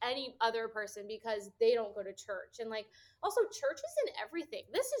any other person because they don't go to church? And like, also, church isn't everything.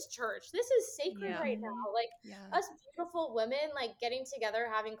 This is church. This is sacred right now. Like, us beautiful women, like, getting together,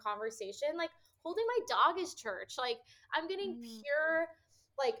 having conversation, like, holding my dog is church. Like, I'm getting pure,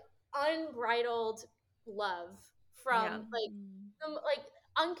 like, unbridled love from like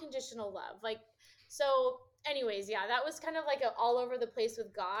unconditional love. Like, so anyways, yeah, that was kind of like a all over the place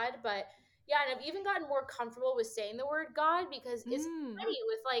with God. But yeah, and I've even gotten more comfortable with saying the word God, because it's funny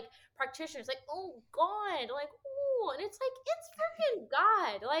with like practitioners, like, oh God, like, oh, and it's like, it's freaking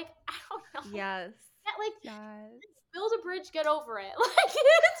God. Like, I don't know. Yes. Yeah, like, Yes. build a bridge, get over it. Like,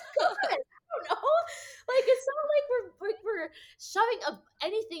 it's good. I don't know. Like, it's not like we're shoving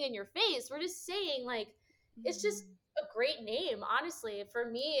anything in your face. We're just saying, like, it's just a great name. Honestly, for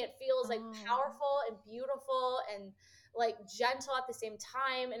me, it feels like powerful and beautiful and like gentle at the same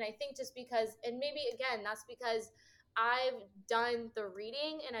time. And I think just because, and maybe again, that's because I've done the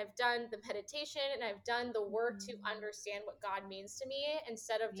reading and I've done the meditation and I've done the work to understand what God means to me,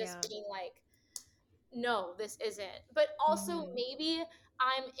 instead of just being like, no, this isn't. But also maybe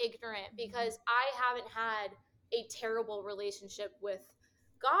I'm ignorant because I haven't had a terrible relationship with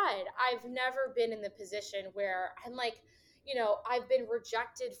God. I've never been in the position where I'm like, I've been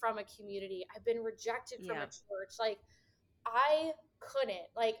rejected from a community. I've been rejected from a Yeah. church. Like, I couldn't.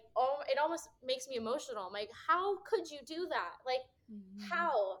 Like, oh, it almost makes me emotional. I'm like, how could you do that? Like,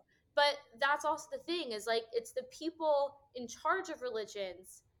 how? But that's also the thing, is like, it's the people in charge of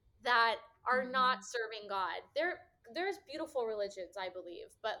religions that are not serving God. There's beautiful religions, I believe,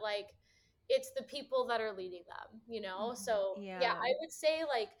 but like, it's the people that are leading them. So yeah, Yeah. I would say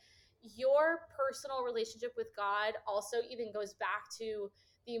like your personal relationship with God also even goes back to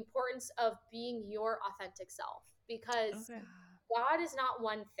the importance of being your authentic self, because Okay. God is not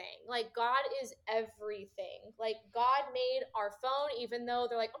one thing. Like, God is everything. Like, God made our phone, even though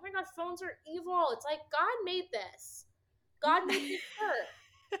they're like, oh my God, phones are evil. It's like, God made this. God made this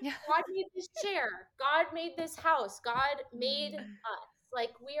shirt. Yeah. God made this chair. God made this house. God made us.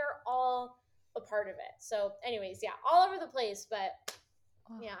 Like, we are all a part of it. So, anyways, yeah, all over the place, but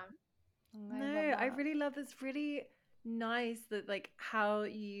yeah. I No, love I that. really love this. Really nice that like how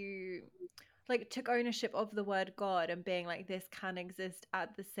you like took ownership of the word God and being like this can exist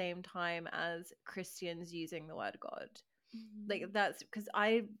at the same time as Christians using the word God. Like that's because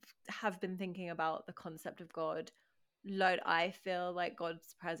I have been thinking about the concept of God. I feel like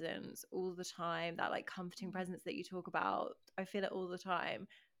God's presence all the time, that like comforting presence that you talk about. I feel it all the time.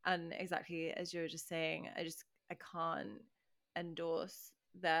 And exactly as you were just saying, I can't endorse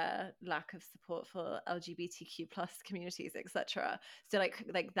their lack of support for LGBTQ plus communities, etc. So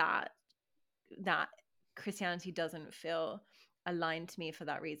like that Christianity doesn't feel aligned to me for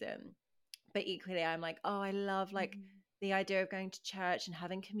that reason. But equally, I'm like, oh, I love like the idea of going to church and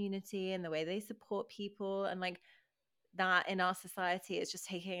having community and the way they support people, and like that in our society is just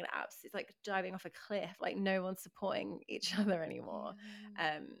taking an it's like diving off a cliff. Like no one's supporting each other anymore.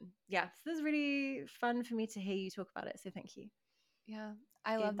 Yeah, so this is really fun for me to hear you talk about it. So thank you. Yeah,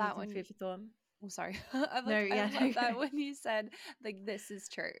 I Gave love me that some when food for thought. oh sorry. I'm No, like I yeah, love no, that go. when you said like this is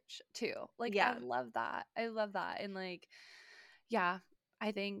church too. Like I Yeah. love that. I love that. And like yeah,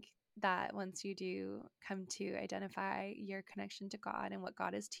 I think that once you do come to identify your connection to God and what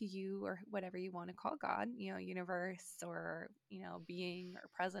God is to you, or whatever you want to call God, universe, or being or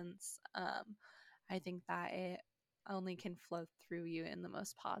presence, I think that it only can flow through you in the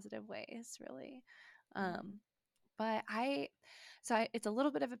most positive ways, really. um but it's a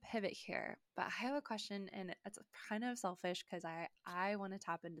little bit of a pivot here, but I have a question, and it's kind of selfish because I want to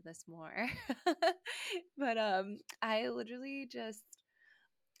tap into this more. But I literally just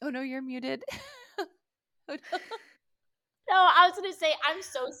oh no, you're muted. Oh, no. No, I was going to say, I'm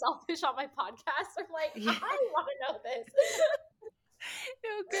so selfish on my podcast. I'm like, Yeah. I want to know this.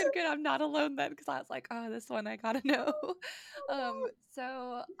 No, good. I'm not alone then, because I was like, oh, this one I gotta know.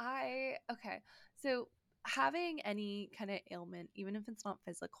 So okay. So having any kind of ailment, even if it's not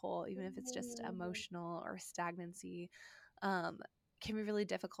physical, even if it's just emotional or stagnancy, um, can be really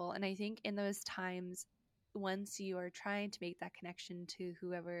difficult. And I think in those times, once you are trying to make that connection to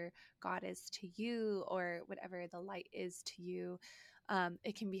whoever God is to you, or whatever the light is to you,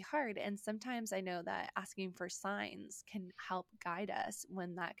 it can be hard. And sometimes I know that asking for signs can help guide us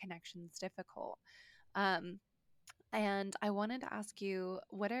when that connection is difficult. Um, and I wanted to ask you,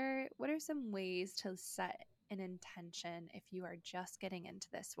 what are some ways to set an intention if you are just getting into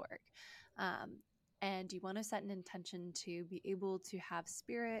this work? Um, and you want to set an intention to be able to have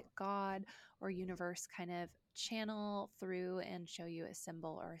spirit, God, or universe kind of channel through and show you a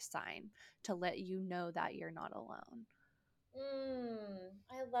symbol or a sign to let you know that you're not alone.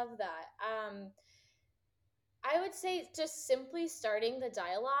 I love that. I would say just simply starting the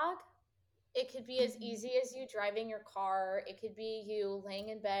dialogue. It could be as easy as you driving your car. It could be you laying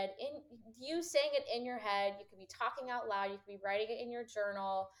in bed, in you saying it in your head. You could be talking out loud. You could be writing it in your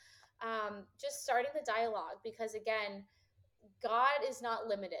journal. Just starting the dialogue, because again, God is not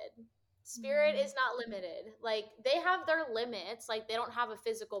limited. Spirit is not limited. Like, they have their limits. Like, they don't have a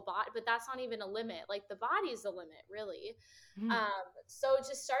physical body, but that's not even a limit. Like, the body is the limit, really. So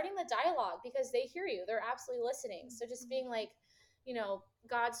just starting the dialogue, because they hear you. They're absolutely listening. So just being like,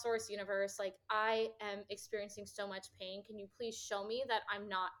 God, source, universe, like, I am experiencing so much pain. Can you please show me that I'm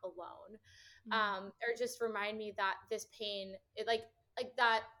not alone? Or just remind me that this pain, like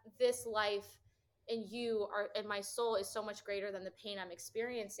that this life and you are, and my soul is so much greater than the pain I'm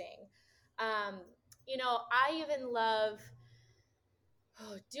experiencing. Um, I even love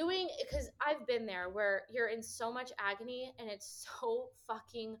doing, because I've been there where you're in so much agony and it's so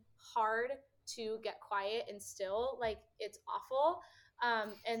fucking hard to get quiet and still. Like, it's awful.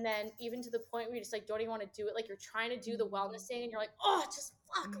 And then even to the point where you just like don't even want to do it. Like you're trying to do the wellness thing and you're like, oh, just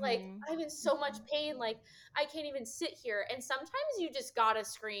fuck. Like I'm in so much pain. Like I can't even sit here. And sometimes you just gotta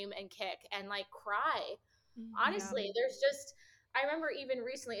scream and kick and like cry. Honestly, there's just, I remember even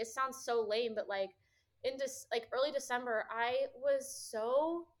recently, it sounds so lame, but like in like early December, I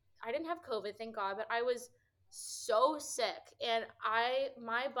didn't have COVID, thank God, but I was so sick and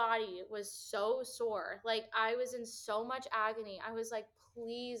my body was so sore. Like I was in so much agony. I was like,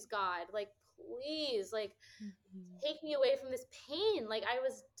 please God, like please, like take me away from this pain. Like I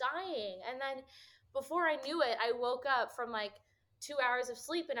was dying. And then before I knew it, I woke up from like 2 hours of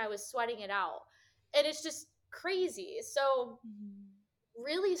sleep and I was sweating it out. And it's just crazy. So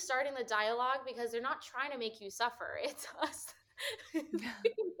really starting the dialogue, because they're not trying to make you suffer. It's us. We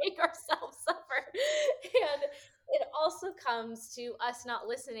make ourselves suffer. And it also comes to us not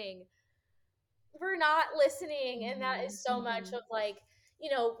listening. We're not listening. And that is so much of like,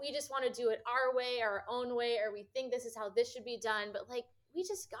 we just want to do it our way, our own way, or we think this is how this should be done. But like, we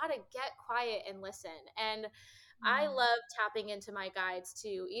just got to get quiet and listen. And I love tapping into my guides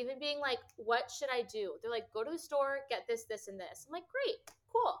too, even being like, what should I do? They're like, go to the store, get this, this, and this. I'm like, great,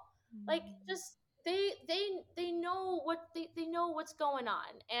 cool. Like just they know what they know what's going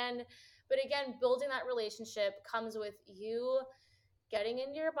on. And but again, building that relationship comes with you getting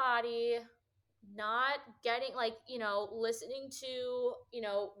into your body, not getting like, listening to,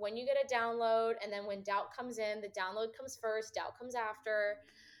 when you get a download, and then when doubt comes in, the download comes first, doubt comes after.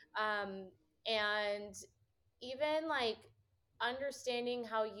 And even like understanding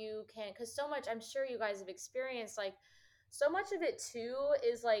how you can, because so much, I'm sure you guys have experienced, like so much of it too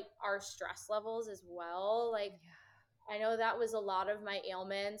is like our stress levels as well. Like I know that was a lot of my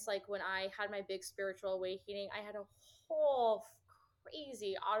ailments. Like when I had my big spiritual awakening, I had a whole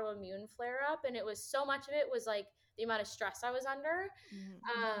crazy autoimmune flare up, and it was so much of it was like the amount of stress I was under.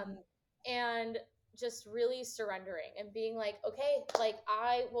 And just really surrendering and being like, okay, like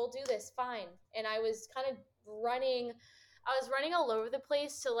I will do this, fine. And I was kind of running all over the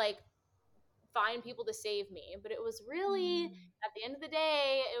place to like find people to save me, but it was really at the end of the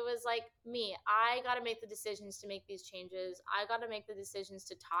day, it was like me. I got to make the decisions to make these changes. I got to make the decisions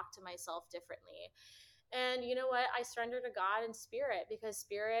to talk to myself differently. And you know what? I surrender to God and spirit, because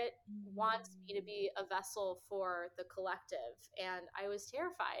spirit wants me to be a vessel for the collective. And I was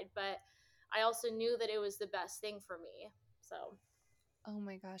terrified, but I also knew that it was the best thing for me. So, oh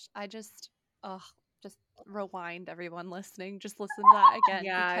my gosh, just rewind, everyone listening. Just listen to that again,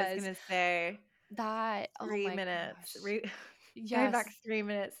 Yeah, I was because gonna say that, oh 3 my minutes. gosh, Go back yes, 3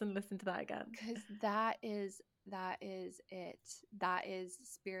 minutes and listen to that again. because that is it. That is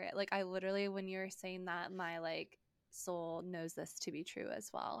spirit. Like I literally, when you were saying that, my like soul knows this to be true as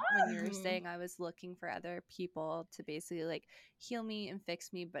well. When you were saying I was looking for other people to basically like heal me and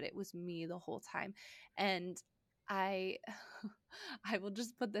fix me, but it was me the whole time. And I I will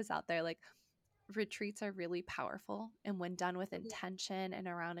just put this out there, like retreats are really powerful, and when done with intention and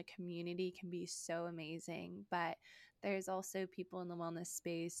around a community can be so amazing. But there's also people in the wellness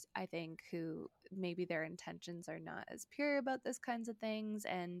space, I think, who maybe their intentions are not as pure about this kinds of things.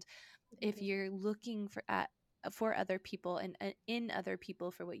 And if you're looking for other people and in other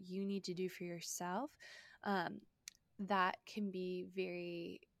people for what you need to do for yourself, that can be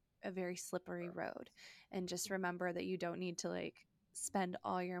a very slippery road. And just remember that you don't need to like spend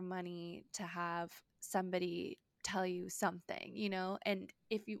all your money to have somebody tell you something, and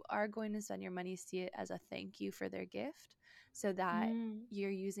if you are going to spend your money, see it as a thank you for their gift, so that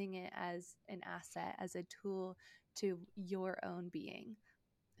you're using it as an asset, as a tool to your own being.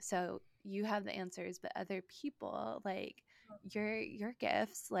 So you have the answers, but other people, like your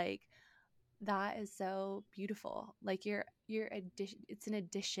gifts, like that is so beautiful. Like your addition, it's an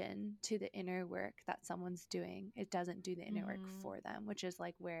addition to the inner work that someone's doing. It doesn't do the inner work for them, which is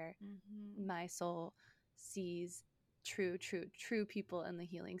like where my soul sees true people in the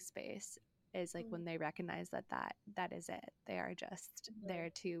healing space, is like when they recognize that is it. They are just there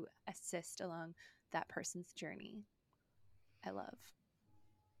to assist along that person's journey. I love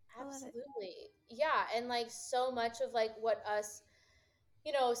absolutely. Yeah. And like so much of like what us,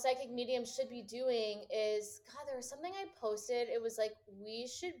 psychic mediums should be doing is, God, there was something I posted. It was like, we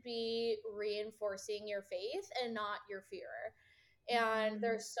should be reinforcing your faith and not your fear. And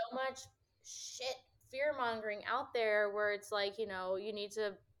there's so much shit fear mongering out there where it's like, you need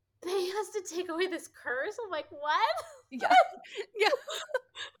to pay us to take away this curse. I'm like, what? Yeah. Yeah.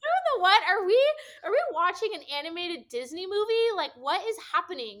 What are we watching an animated Disney movie? Like, what is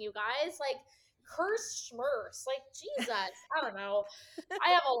happening, you guys? Like, curse schmurse. Like, Jesus, I don't know. I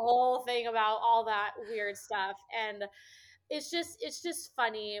have a whole thing about all that weird stuff. And it's just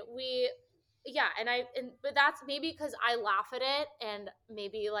funny. But that's maybe because I laugh at it, and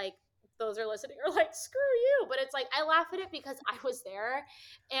maybe like those are listening are like, screw you. But it's like I laugh at it because I was there,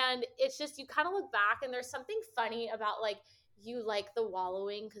 and it's just you kind of look back and there's something funny about like you like the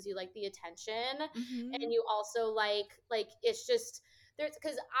wallowing because you like the attention, and you also like it's just there's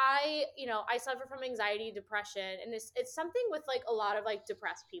because I suffer from anxiety, depression, and it's something with like a lot of like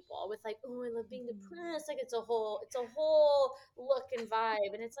depressed people with like, oh, I love being depressed, like it's a whole look and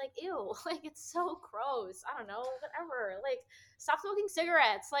vibe, and it's like, ew, like it's so gross. I don't know, whatever. Like, stop smoking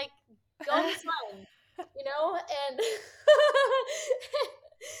cigarettes, like go in the sun, and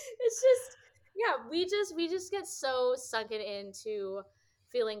it's just we just get so sunken into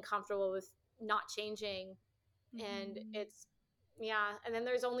feeling comfortable with not changing, and it's and then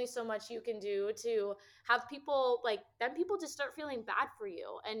there's only so much you can do to have people like then people just start feeling bad for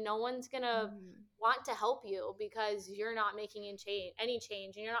you, and no one's gonna want to help you because you're not making any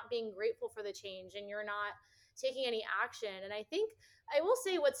change, and you're not being grateful for the change, and you're not taking any action. And I think I will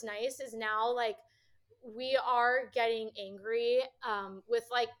say what's nice is now like we are getting angry with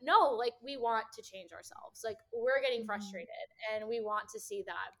like no, like we want to change ourselves, like we're getting frustrated and we want to see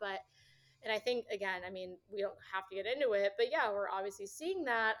that. But and I think, again, I mean, we don't have to get into it, but yeah, we're obviously seeing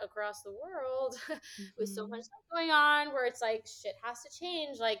that across the world with so much stuff going on where it's like shit has to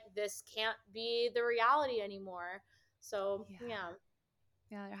change. Like this can't be the reality anymore. So yeah,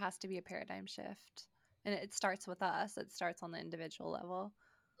 there has to be a paradigm shift, and it starts with us. It starts on the individual level.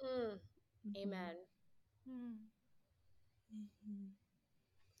 Amen.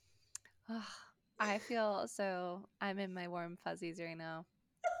 I feel so. I'm in my warm fuzzies right now.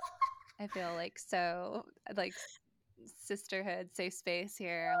 I feel like so like sisterhood, safe space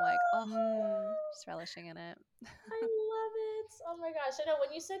here. I'm like, just relishing in it. I love it. Oh my gosh. I know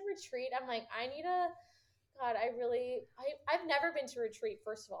when you said retreat, I'm like, I've never been to retreat,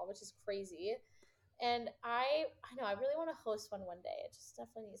 first of all, which is crazy. And I know I really want to host one day. It just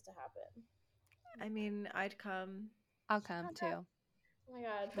definitely needs to happen. I mean, I'd come. I'll come too. Oh my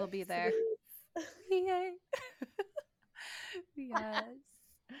God. We'll be there. Yay. Yes.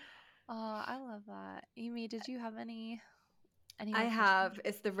 Oh, I love that. Amy, did you have any I have.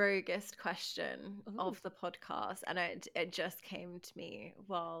 It's the roguest question of the podcast, and it just came to me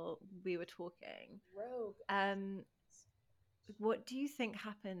while we were talking. Rogue. What do you think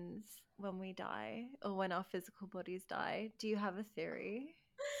happens when we die, or when our physical bodies die? Do you have a theory?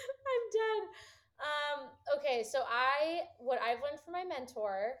 I'm dead. Okay, so what I've learned from my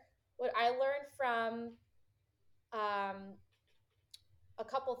mentor, what I learned from a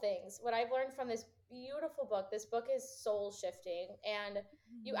couple things. What I've learned from this beautiful book, this book is soul shifting, and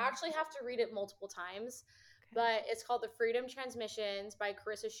you actually have to read it multiple times. But it's called The Freedom Transmissions by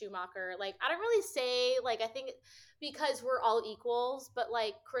Carissa Schumacher. Like, I don't really say, like, I think because we're all equals, but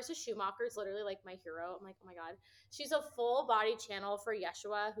like Carissa Schumacher is literally like my hero. I'm like, oh my God. She's a full body channel for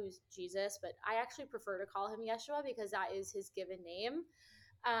Yeshua, who's Jesus, but I actually prefer to call him Yeshua because that is his given name.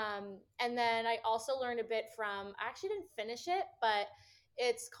 And then I also learned a bit from, I actually didn't finish it, but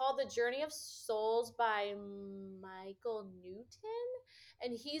it's called The Journey of Souls by Michael Newton,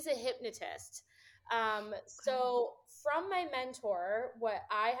 and he's a hypnotist. So from my mentor, what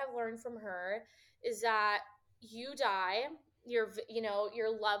I have learned from her is that you die, your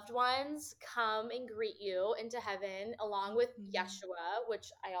loved ones come and greet you into heaven along with Yeshua,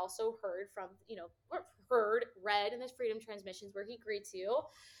 which I also heard from, read in the Freedom Transmissions where he greets you.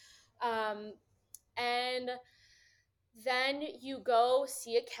 And then you go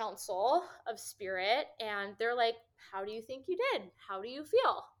see a council of spirit, and they're like, how do you think you did? How do you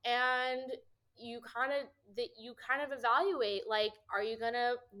feel? And you kind of evaluate, like, are you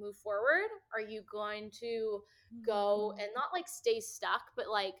gonna move forward? Are you going to go and not like stay stuck, but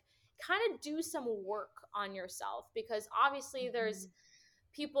like kind of do some work on yourself? Because obviously there's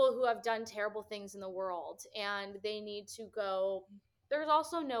people who have done terrible things in the world, and they need to go. There's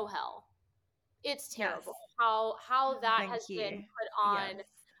also no hell. It's terrible how that has been put on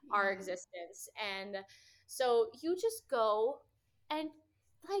our existence. And so you just go and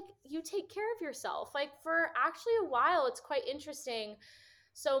like you take care of yourself. Like for actually a while, it's quite interesting.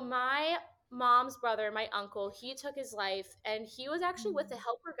 So my mom's brother, my uncle, he took his life, and he was actually with the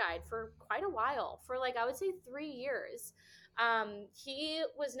helper guide for quite a while, for like I would say 3 years. He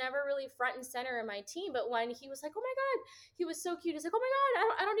was never really front and center in my team, but when he was like, oh my God, he was so cute. He's like, oh my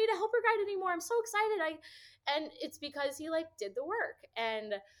God, I don't need a helper guide anymore. I'm so excited. And it's because he like did the work,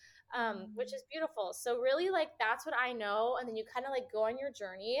 and which is beautiful. So really, like, that's what I know. And then you kind of like go on your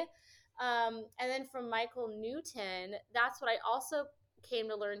journey. And then from Michael Newton, that's what I also came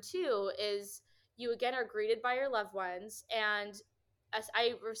to learn too, is you again are greeted by your loved ones. And as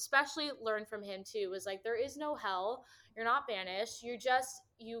I especially learned from him too, was like, there is no hell. You're not banished.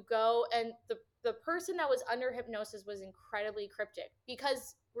 You go, and the person that was under hypnosis was incredibly cryptic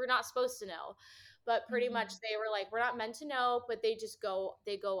because we're not supposed to know. But pretty much they were like, we're not meant to know, but they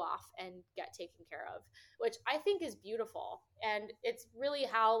go off and get taken care of, which I think is beautiful. And it's really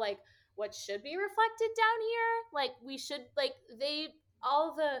how like what should be reflected down here. Like we should, like,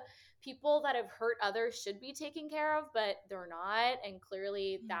 all the people that have hurt others should be taken care of, but they're not. And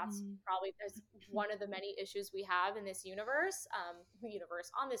clearly that's probably there's one of the many issues we have in this universe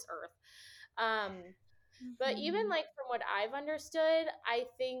on this earth. But even like from what I've understood, I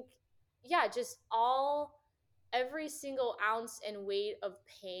think, yeah, just every single ounce and weight of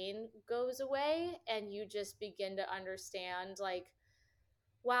pain goes away, and you just begin to understand, like,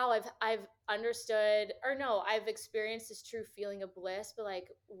 wow, I've understood, or no, I've experienced this true feeling of bliss, but like,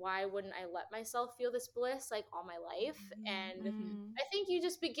 why wouldn't I let myself feel this bliss like all my life? And I think you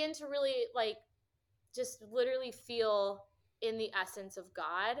just begin to really like just literally feel in the essence of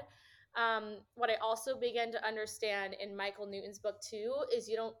God. What I also began to understand in Michael Newton's book too is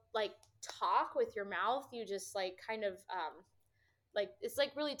you don't like talk with your mouth. You just like kind of like it's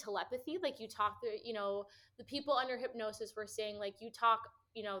like really telepathy. Like you talk through, the people under hypnosis were saying like you talk,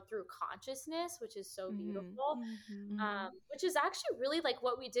 through consciousness, which is so beautiful. Which is actually really like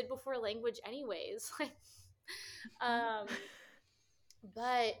what we did before language anyways. Like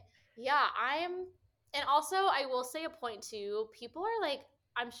but yeah, and also I will say a point too. People are like,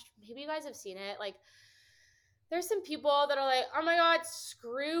 maybe you guys have seen it. Like, there's some people that are like, oh my God,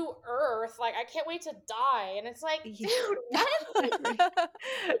 screw Earth. Like, I can't wait to die. And it's like, dude, what?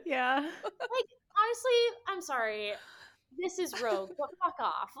 Yeah. Like, honestly, I'm sorry. This is rogue, but fuck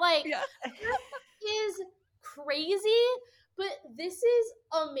off. Like, Earth is crazy, but this is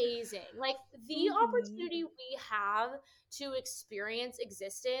amazing. Like, the opportunity we have to experience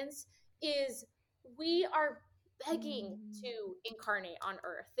existence is we are begging to incarnate on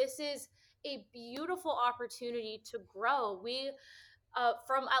Earth. This is a beautiful opportunity to grow. We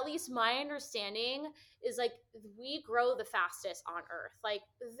from at least my understanding is like we grow the fastest on Earth. Like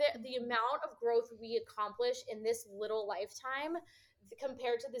the amount of growth we accomplish in this little lifetime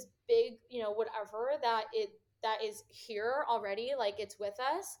compared to this big, whatever that is here already, like it's with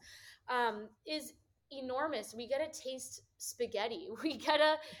us, is enormous. We get to taste spaghetti. We get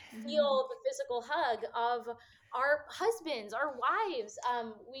to feel the physical hug of our husbands, our wives.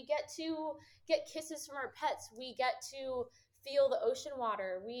 We get to get kisses from our pets. We get to feel the ocean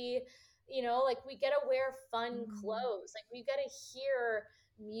water. We get to wear fun clothes. Like we get to hear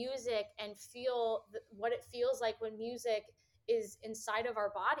music and feel what it feels like when music is inside of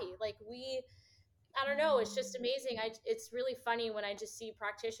our body. Like I don't know, it's just amazing. It's really funny when I just see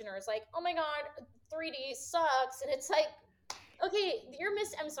practitioners like, oh my God, 3D sucks. And it's like, okay,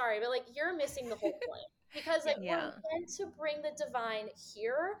 I'm sorry, but like you're missing the whole point. Because like we're meant to bring the divine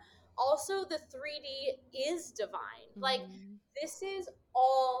here. Also, the 3D is divine. Like this is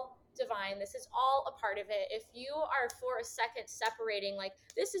all divine. This is all a part of it. If you are for a second separating like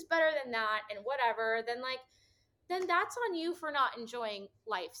this is better than that and whatever, then that's on you for not enjoying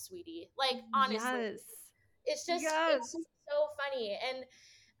life, sweetie. Like honestly, it's just it's so funny. And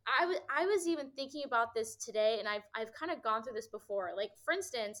I was even thinking about this today, and I've kind of gone through this before. Like for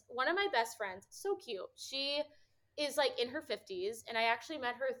instance, one of my best friends, so cute. She is like in her 50s, and I actually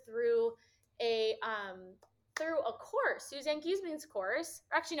met her through a course, Suzanne Giesmann's course,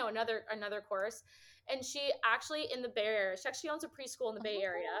 or actually no, another course. And she actually in the Bay Area, she actually owns a preschool in the Bay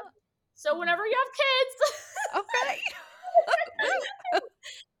Area. So whenever you have kids, okay.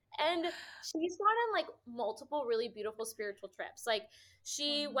 And she's gone on like multiple really beautiful spiritual trips. Like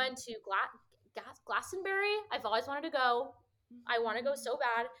she went to Glastonbury. I've always wanted to go. I want to go so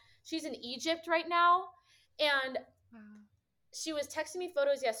bad. She's in Egypt right now. And she was texting me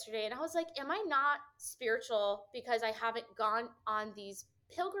photos yesterday, and I was like, am I not spiritual because I haven't gone on these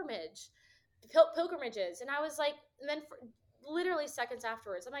pilgrimages? And I was like, and then literally seconds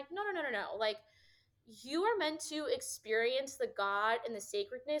afterwards, I'm like, no. Like, you are meant to experience the God and the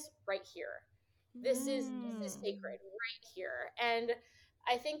sacredness right here. This is sacred right here. And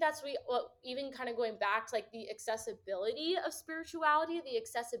I think that's even kind of going back to like the accessibility of spirituality, the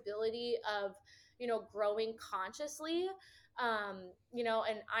accessibility of, growing consciously. And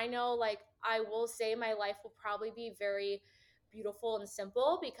I know, like, I will say my life will probably be very beautiful and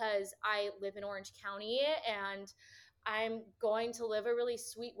simple because I live in Orange County, and I'm going to live a really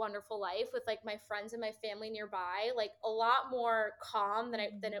sweet, wonderful life with like my friends and my family nearby, like a lot more calm than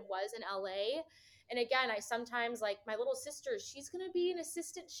it was in LA. And again, I sometimes, like, my little sister, she's going to be an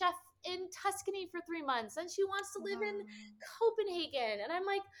assistant chef in Tuscany for 3 months, and she wants to live in Copenhagen. And I'm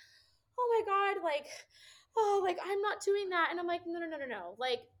like, oh my God, like, oh, like, I'm not doing that. And I'm like, no, no, no, no, no.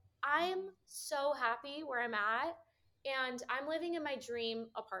 Like, I'm so happy where I'm at, and I'm living in my dream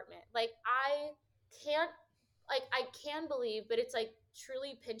apartment. Like, can't, I can believe, but it's like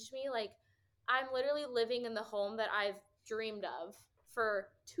truly pinched me. Like, I'm literally living in the home that I've dreamed of for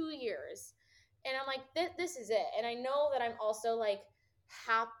 2 years. And I'm like, this is it. And I know that I'm also like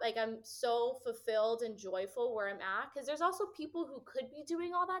happy, like I'm so fulfilled and joyful where I'm at. Cause there's also people who could be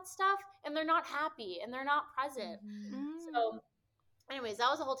doing all that stuff and they're not happy and they're not present. So anyways,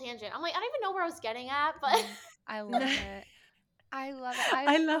 that was a whole tangent. I'm like, I don't even know where I was getting at, but I love it. I love it.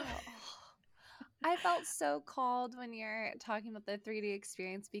 I love I felt so called when you're talking about the 3D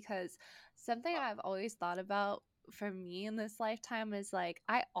experience, because something I've always thought about for me in this lifetime is like,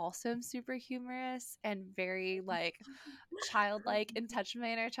 I also am super humorous and very like childlike in touch with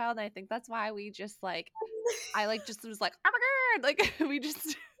my inner child. And I think that's why we just like, I like just was like, oh my God, like we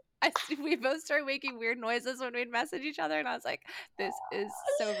just. We both started making weird noises when we'd message each other, and I was like, "This is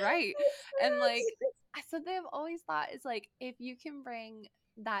so right." And like, something I've always thought is like, if you can bring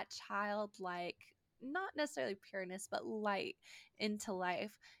that childlike, not necessarily pureness, but light into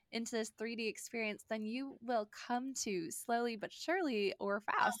life, into this 3D experience, then you will come to slowly but surely, or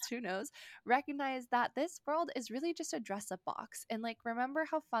fast, who knows, recognize that this world is really just a dress up box. And like, remember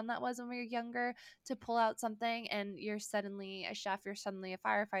how fun that was when we were younger to pull out something and you're suddenly a chef, you're suddenly a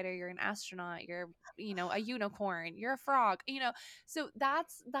firefighter, you're an astronaut, you're, a unicorn, you're a frog, so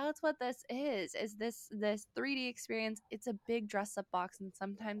that's what this is this 3D experience. It's a big dress up box, and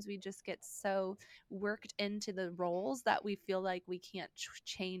sometimes we just get so worked into the roles that we feel like we can't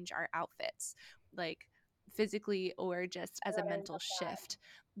change our outfits, like physically or just as a mental shift.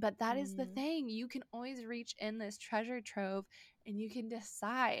 But that is the thing, you can always reach in this treasure trove and you can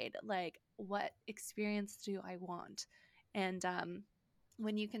decide, like, what experience do I want. And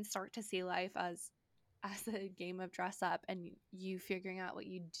when you can start to see life as a game of dress up, and you figuring out what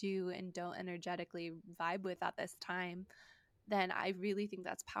you do and don't energetically vibe with at this time, then I really think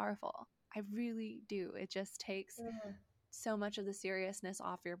that's powerful. I really do. It just takes so much of the seriousness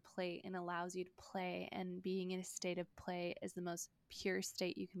off your plate and allows you to play. And being in a state of play is the most pure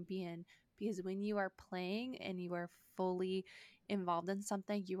state you can be in, because when you are playing and you are fully involved in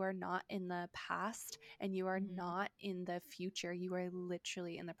something, you are not in the past and you are not in the future. You are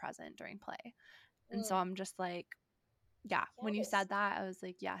literally in the present during play. And so I'm just like, yeah, when you said that, I was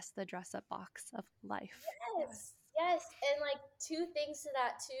like, yes, the dress up box of life. Yes. And like, two things to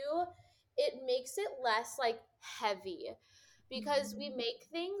that too. It makes it less like heavy, because we make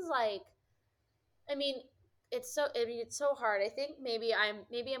things like, I mean, it's so hard. I think maybe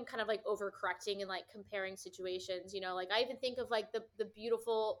I'm kind of like overcorrecting and like comparing situations, like I even think of like the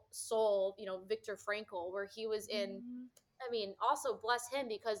Beautiful Soul, Viktor Frankl, where he was in, I mean, also bless him,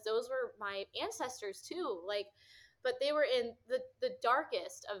 because those were my ancestors too. Like, but they were in the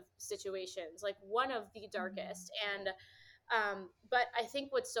darkest of situations, like one of the darkest. And but I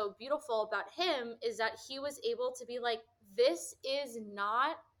think what's so beautiful about him is that he was able to be like, this is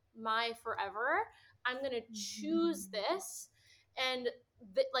not my forever. I'm going to choose this. And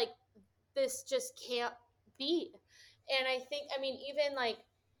like, this just can't be. And I think, I mean, even like,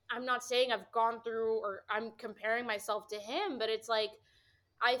 I'm not saying I've gone through or I'm comparing myself to him, but it's like,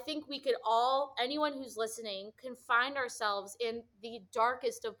 I think we could all, anyone who's listening, can find ourselves in the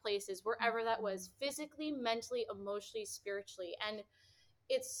darkest of places, wherever that was, physically, mentally, emotionally, spiritually. And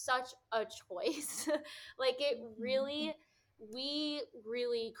it's such a choice. Like, it really, we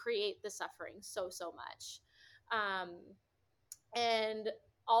really create the suffering so much. And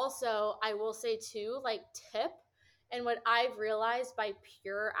also, I will say too, like, tip, and what I've realized by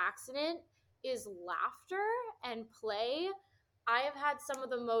pure accident is laughter and play. I have had some of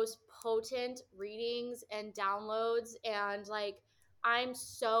the most potent readings and downloads, and like, I'm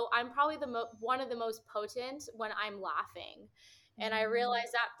probably one of the most potent when I'm laughing. And I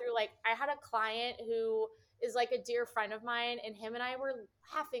realized that through, like, I had a client who is like a dear friend of mine, and him and I were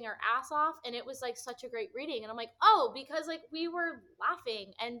laughing our ass off, and it was like such a great reading. And I'm like, oh, because like we were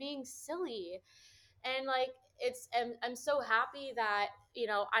laughing and being silly. And like, I'm so happy that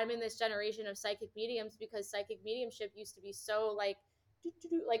I'm in this generation of psychic mediums, because psychic mediumship used to be so like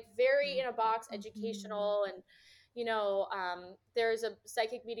like very in a box, educational. And there's a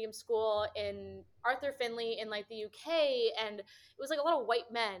psychic medium school in Arthur Finley in like the UK, and it was like a lot of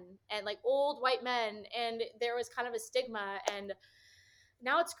white men, and like old white men, and there was kind of a stigma. And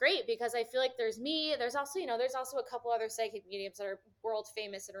now it's great because I feel like there's me. There's also, there's also a couple other psychic mediums that are world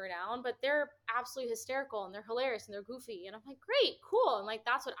famous and renowned, but they're absolutely hysterical and they're hilarious and they're goofy. And I'm like, great, cool. And like,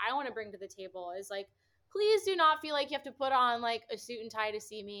 that's what I want to bring to the table is like, please do not feel like you have to put on like a suit and tie to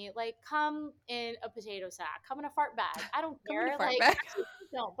see me. Like, come in a potato sack, come in a fart bag. I don't Come in a care. fart Like, bag. actually,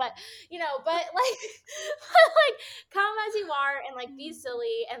 don't, but like, like, come as you are and like be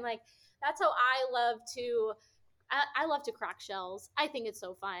silly. And like, that's how I love to crack shells. I think it's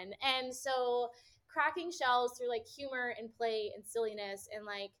so fun. And so cracking shells through like humor and play and silliness and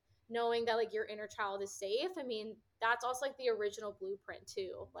like knowing that like your inner child is safe. I mean, that's also like the original blueprint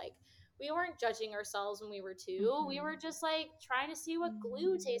too. Like we weren't judging ourselves when we were 2. Mm-hmm. We were just like trying to see what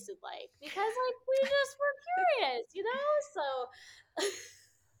glue tasted like because like we just were curious. So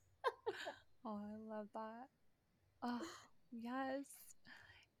Oh, I love that. Oh, yes.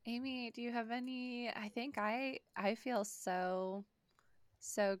 Amy, do you have any? I think I feel so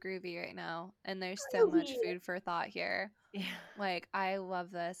groovy right now, and there's so much groovy. food for thought here. Yeah. Like, I love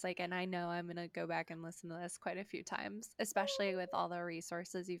this. Like, and I know I'm gonna go back and listen to this quite a few times, especially with all the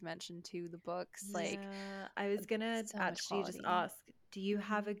resources you've mentioned too, the books. Like, Yeah, I was gonna so much actually just quality. ask, do you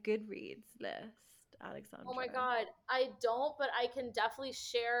have a Goodreads list, Alexandra? Oh my God, I don't, but I can definitely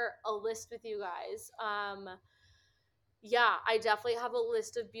share a list with you guys. Yeah, I definitely have a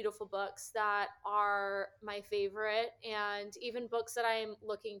list of beautiful books that are my favorite and even books that I'm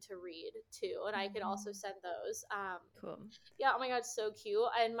looking to read too. And I can also send those. Cool. Yeah, oh my God, so cute.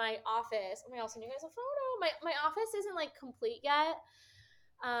 And my office, oh my God, I'll send you guys a photo. My office isn't like complete yet.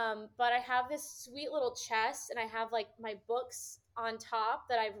 But I have this sweet little chest and I have like my books on top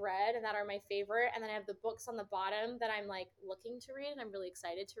that I've read and that are my favorite. And then I have the books on the bottom that I'm like looking to read and I'm really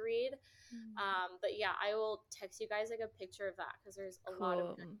excited to read. But yeah, I will text you guys like a picture of that because there's a lot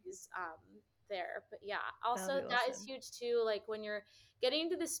of goodies there. But yeah, also that is huge too. Like when you're getting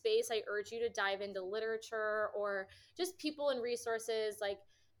into this space, I urge you to dive into literature or just people and resources, like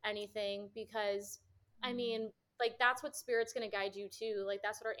anything, because I mean, like that's what spirit's going to guide you to. Like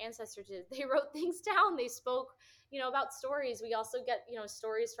that's what our ancestors did. They wrote things down. They spoke, about stories. We also get,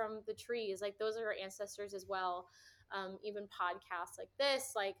 stories from the trees. Like those are our ancestors as well. Even podcasts like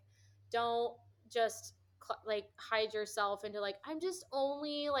this, like don't just like hide yourself into like I'm just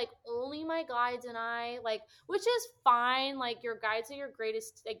only my guides and I like, which is fine. Like your guides are your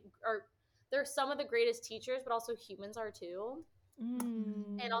greatest, like, are they're some of the greatest teachers, but also humans are too.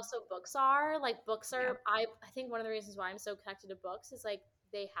 And also books are I think one of the reasons why I'm so connected to books is like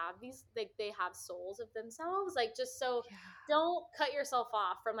they have these, like they have souls of themselves, like just so don't cut yourself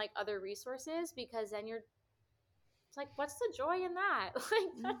off from like other resources because then you're, it's like, what's the joy in that? Like,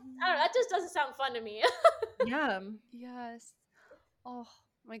 I don't know, that just doesn't sound fun to me. Yeah. Yes. Oh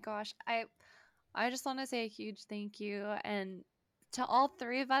my gosh. I just want to say a huge thank you and to all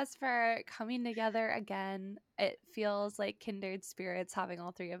three of us for coming together again. It feels like kindred spirits having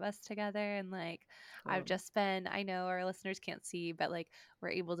all three of us together. And like, I've just been, I know our listeners can't see, but like, we're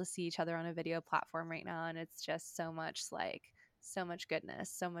able to see each other on a video platform right now. And it's just so much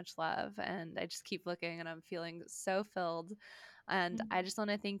goodness, so much love. And I just keep looking and I'm feeling so filled. And I just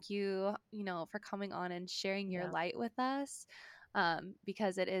want to thank you, for coming on and sharing your light with us.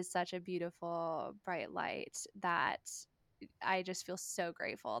 Because it is such a beautiful, bright light that I just feel so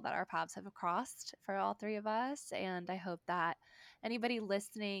grateful that our paths have crossed for all three of us. And I hope that anybody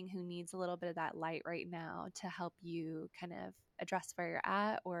listening who needs a little bit of that light right now to help you kind of address where you're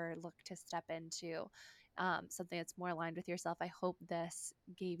at or look to step into something that's more aligned with yourself, I hope this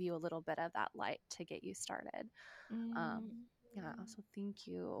gave you a little bit of that light to get you started. Yeah, so thank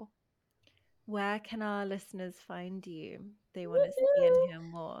you. Where can our listeners find you? They want to see and hear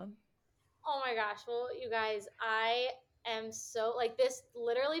more. Oh my gosh. Well, you guys, I am so like, this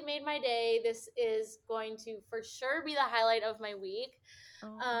literally made my day. This is going to for sure be the highlight of my week.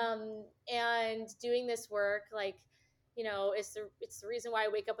 And doing this work, like, it's the reason why I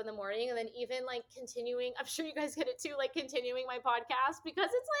wake up in the morning, and then even like continuing, I'm sure you guys get it too, like continuing my podcast, because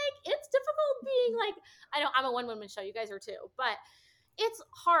it's like, it's difficult being like, I know I'm a one-woman show, you guys are too, but it's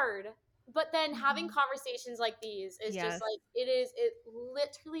hard. But then having conversations like these is just like, it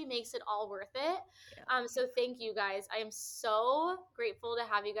literally makes it all worth it. So thank you guys. I am so grateful to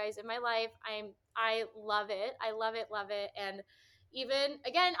have you guys in my life. I love it. I love it, love it. And even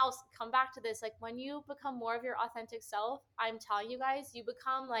again, I'll come back to this, like when you become more of your authentic self, I'm telling you guys, you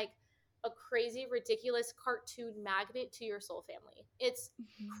become like a crazy, ridiculous cartoon magnet to your soul family. It's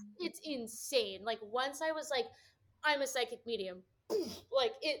insane. Like once I was like, I'm a psychic medium,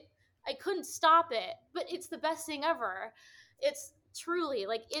 like I couldn't stop it, but it's the best thing ever. It's truly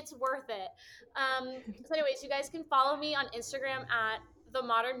like, it's worth it. So anyways, you guys can follow me on Instagram at the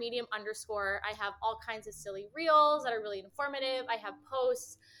modern medium _ I have all kinds of silly reels that are really informative. I have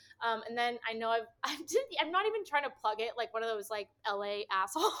posts. And then I know I'm not even trying to plug it like one of those like LA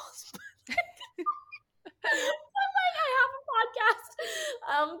assholes. Like I have a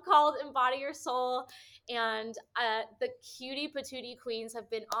podcast called Embody Your Soul, and the cutie patootie queens have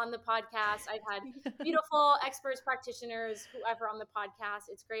been on the podcast. I've had beautiful experts, practitioners, whoever on the podcast.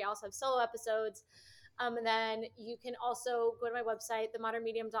 It's great. I also have solo episodes. And then you can also go to my website,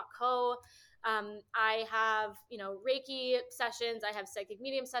 themodernmedium.co. I have, Reiki sessions. I have psychic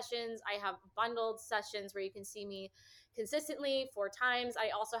medium sessions. I have bundled sessions where you can see me consistently 4 times. I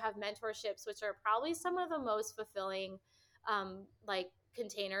also have mentorships, which are probably some of the most fulfilling,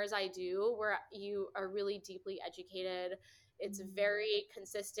 containers I do, where you are really deeply educated. It's very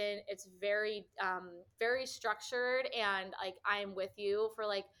consistent. It's very, very structured. And like, I'm with you for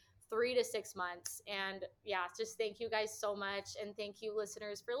like 3 to 6 months. And yeah, just thank you guys so much. And thank you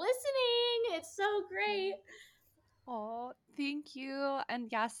listeners for listening. It's so great. Oh, thank you. And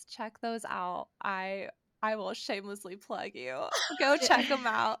yes, check those out. I will shamelessly plug you. Go check them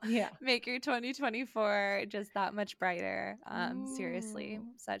out. Yeah. Make your 2024 just that much brighter. Seriously,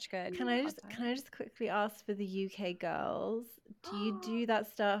 such good. Can I just quickly ask for the UK girls? Do you do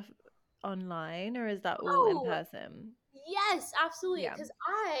that stuff online or is that all in person? Yes, absolutely. Yeah. Because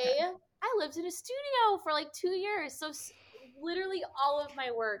I lived in a studio for like 2 years, so literally all of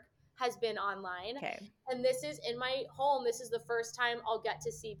my work has been online. Okay. And this is in my home. This is the first time I'll get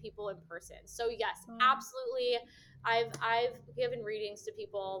to see people in person. So yes, absolutely. I've given readings to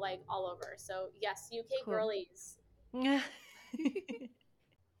people like all over. So yes, UK girlies.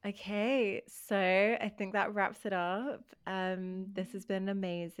 Okay, so I think that wraps it up. This has been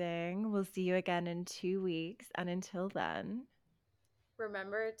amazing. We'll see you again in 2 weeks. And until then,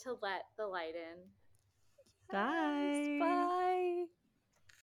 remember to let the light in. bye. Bye.